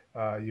up.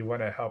 You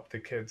want to help the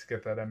kids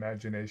get that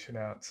imagination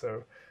out.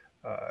 So,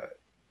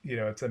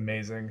 it's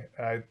amazing.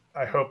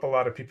 I hope a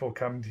lot of people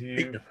come to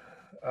you,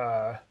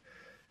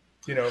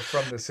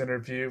 from this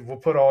interview. We'll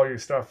put all your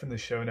stuff in the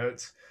show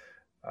notes.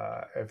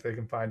 if they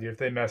can find you. If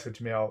they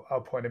message me,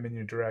 I'll point them in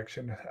your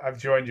direction. I've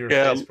joined your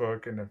Yeah.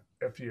 Facebook and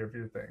a few of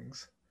your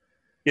things.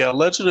 Yeah,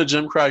 Legend of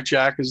Gimcrack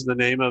Jack is the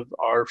name of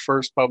our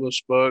first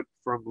published book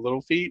from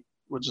Little Feat,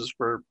 which is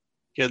for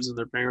kids and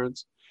their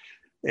parents.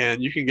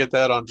 And you can get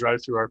that on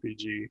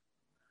DriveThruRPG.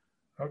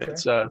 Okay.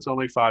 It's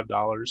only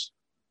 $5.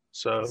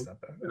 So That's not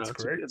bad. That's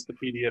great. It's the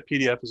PDF.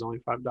 PDF is only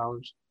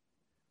 $5.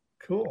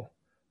 Cool.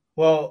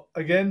 Well,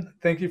 again,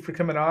 thank you for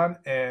coming on.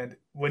 And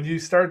when you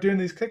start doing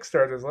these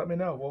Kickstarters, let me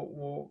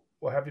know.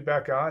 We'll have you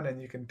back on,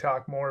 and you can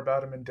talk more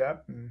about them in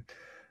depth, and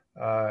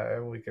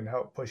we can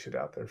help push it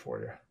out there for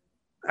you.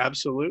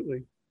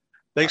 Absolutely.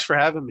 Thanks for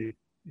having me.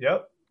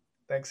 Yep.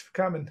 Thanks for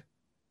coming.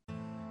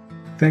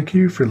 Thank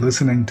you for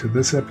listening to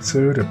this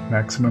episode of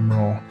Maximum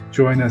Roll.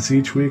 Join us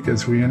each week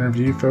as we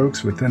interview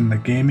folks within the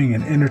gaming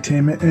and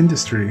entertainment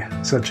industry,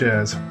 such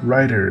as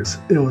writers,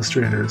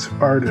 illustrators,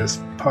 artists,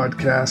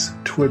 podcasts,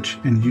 Twitch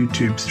and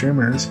YouTube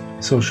streamers,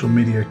 social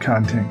media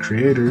content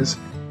creators,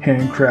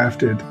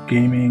 handcrafted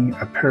gaming,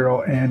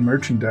 apparel and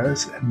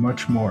merchandise, and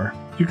much more.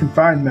 You can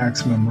find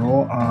Maximum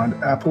Roll on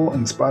Apple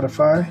and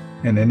Spotify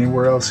and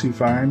anywhere else you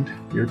find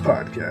your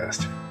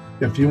podcast.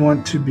 If you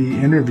want to be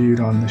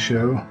interviewed on the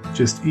show,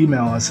 just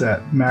email us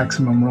at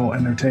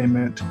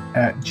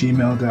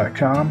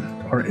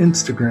maximumrollentertainment@gmail.com or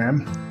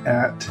Instagram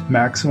at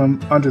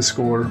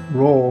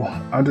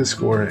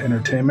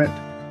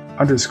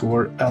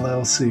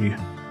maximum_roll_entertainment_LLC.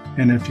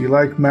 And if you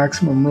like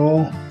Maximum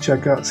Roll,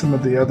 check out some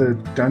of the other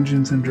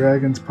Dungeons &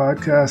 Dragons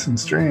podcasts and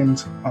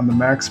streams on the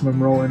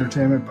Maximum Roll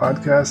Entertainment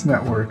Podcast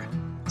Network,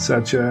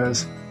 such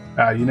as,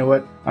 you know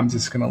what? I'm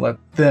just going to let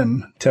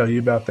them tell you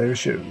about their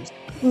shows.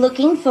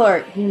 Looking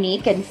for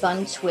unique and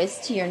fun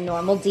twists to your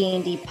normal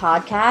D&D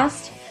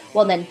podcast?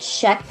 Well, then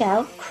check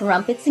out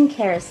Crumpets and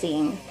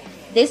Kerosene.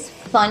 This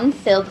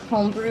fun-filled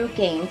homebrew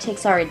game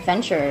takes our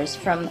adventurers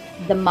from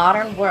the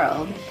modern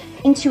world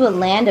into a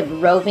land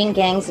of roving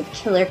gangs of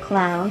killer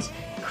clowns,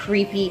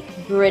 creepy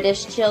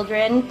British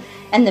children,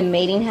 and the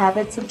mating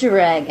habits of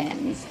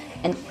dragons,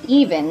 and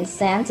even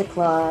Santa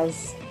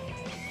Claus.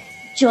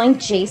 Join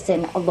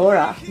Jason,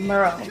 Alora,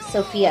 Merle,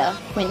 Sophia,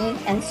 Quentin,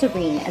 and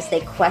Serene as they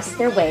quest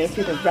their way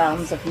through the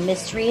realms of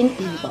mystery and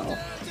evil.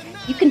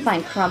 You can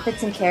find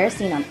Crumpets and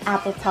Kerosene on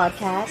Apple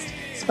Podcasts,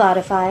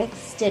 Spotify,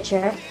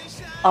 Stitcher,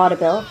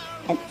 Audible,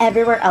 and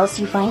everywhere else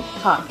you find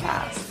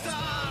podcasts.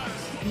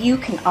 You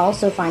can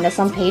also find us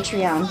on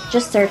Patreon.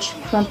 Just search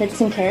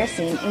Crumpets and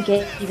Kerosene and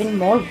get even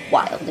more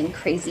wild and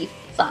crazy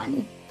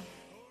fun.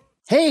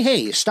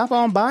 Hey, stop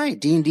on by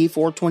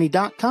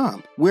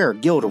DND420.com. We're a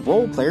guild of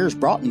role players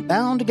brought and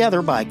bound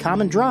together by a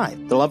common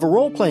drive, the love of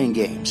role-playing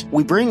games.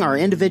 We bring our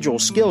individual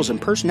skills and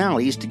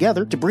personalities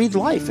together to breathe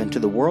life into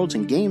the worlds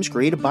and games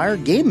created by our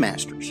game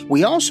masters.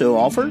 We also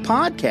offer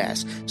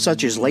podcasts,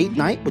 such as Late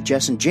Night with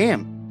Jess and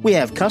Jam. We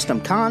have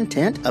custom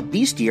content, a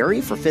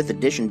bestiary for 5th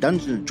edition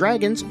Dungeons &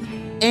 Dragons,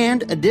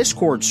 and a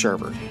Discord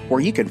server,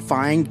 where you can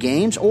find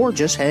games or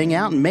just hang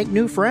out and make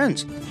new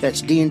friends.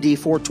 That's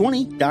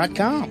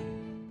DND420.com.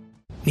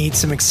 Need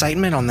some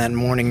excitement on that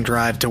morning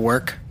drive to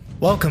work?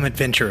 Welcome,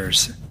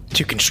 adventurers,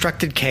 to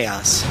Constructed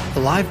Chaos, a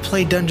live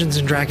play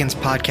Dungeons & Dragons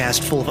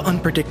podcast full of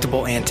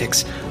unpredictable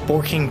antics,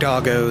 borking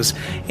doggos,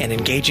 and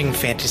engaging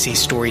fantasy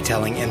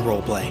storytelling and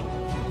roleplay.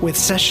 With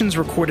sessions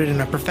recorded in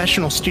a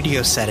professional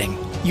studio setting,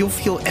 you'll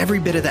feel every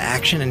bit of the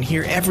action and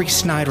hear every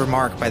snide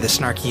remark by the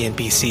snarky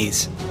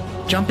NPCs.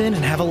 Jump in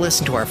and have a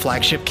listen to our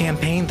flagship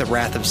campaign, The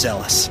Wrath of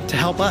Zealous, to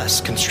help us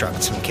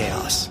construct some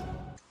chaos.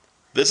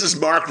 This is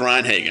Mark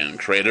Reinhagen,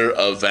 creator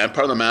of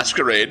Vampire the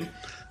Masquerade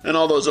and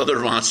all those other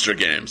monster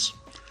games.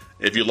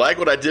 If you like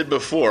what I did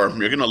before,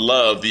 you're going to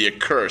love the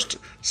Accursed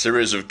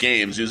series of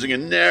games using a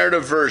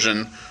narrative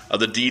version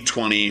of the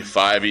D20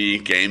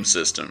 5e game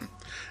system,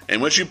 in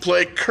which you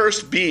play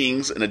cursed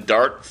beings in a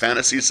dark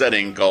fantasy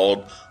setting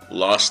called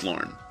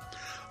Lostlorn.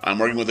 I'm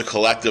working with a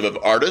collective of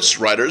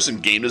artists, writers,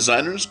 and game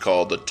designers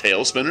called the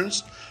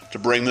Tailspinners to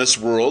bring this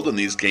world and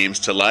these games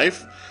to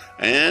life,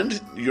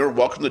 and you're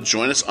welcome to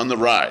join us on the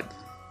ride.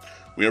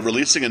 We are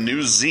releasing a new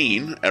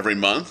zine every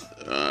month,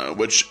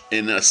 which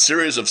in a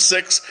series of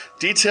 6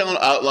 detail and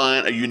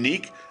outline a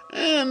unique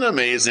and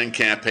amazing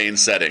campaign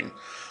setting.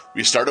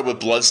 We started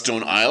with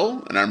Bloodstone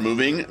Isle and are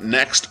moving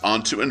next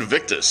onto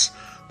Invictus,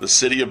 the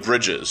City of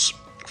Bridges.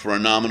 For a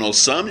nominal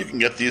sum, you can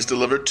get these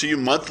delivered to you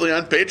monthly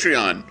on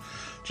Patreon.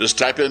 Just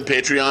type in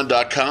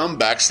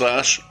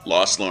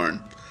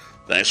patreon.com/Lostlorn.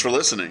 Thanks for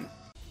listening.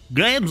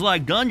 Games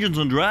like Dungeons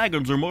 &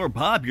 Dragons are more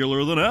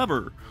popular than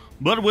ever.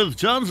 But with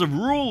tons of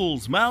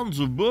rules, mountains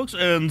of books,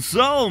 and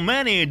so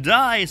many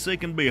dice, it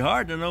can be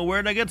hard to know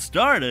where to get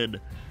started.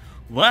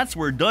 That's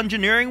where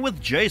Dungeoneering with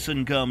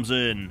Jason comes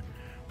in.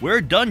 We're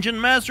Dungeon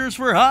Masters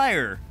for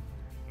hire.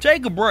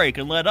 Take a break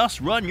and let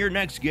us run your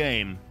next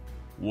game.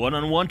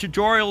 One-on-one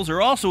tutorials are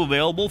also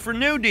available for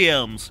new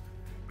DMs.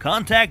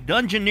 Contact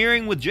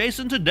Dungeoneering with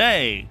Jason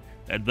today.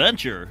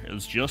 Adventure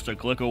is just a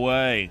click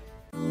away.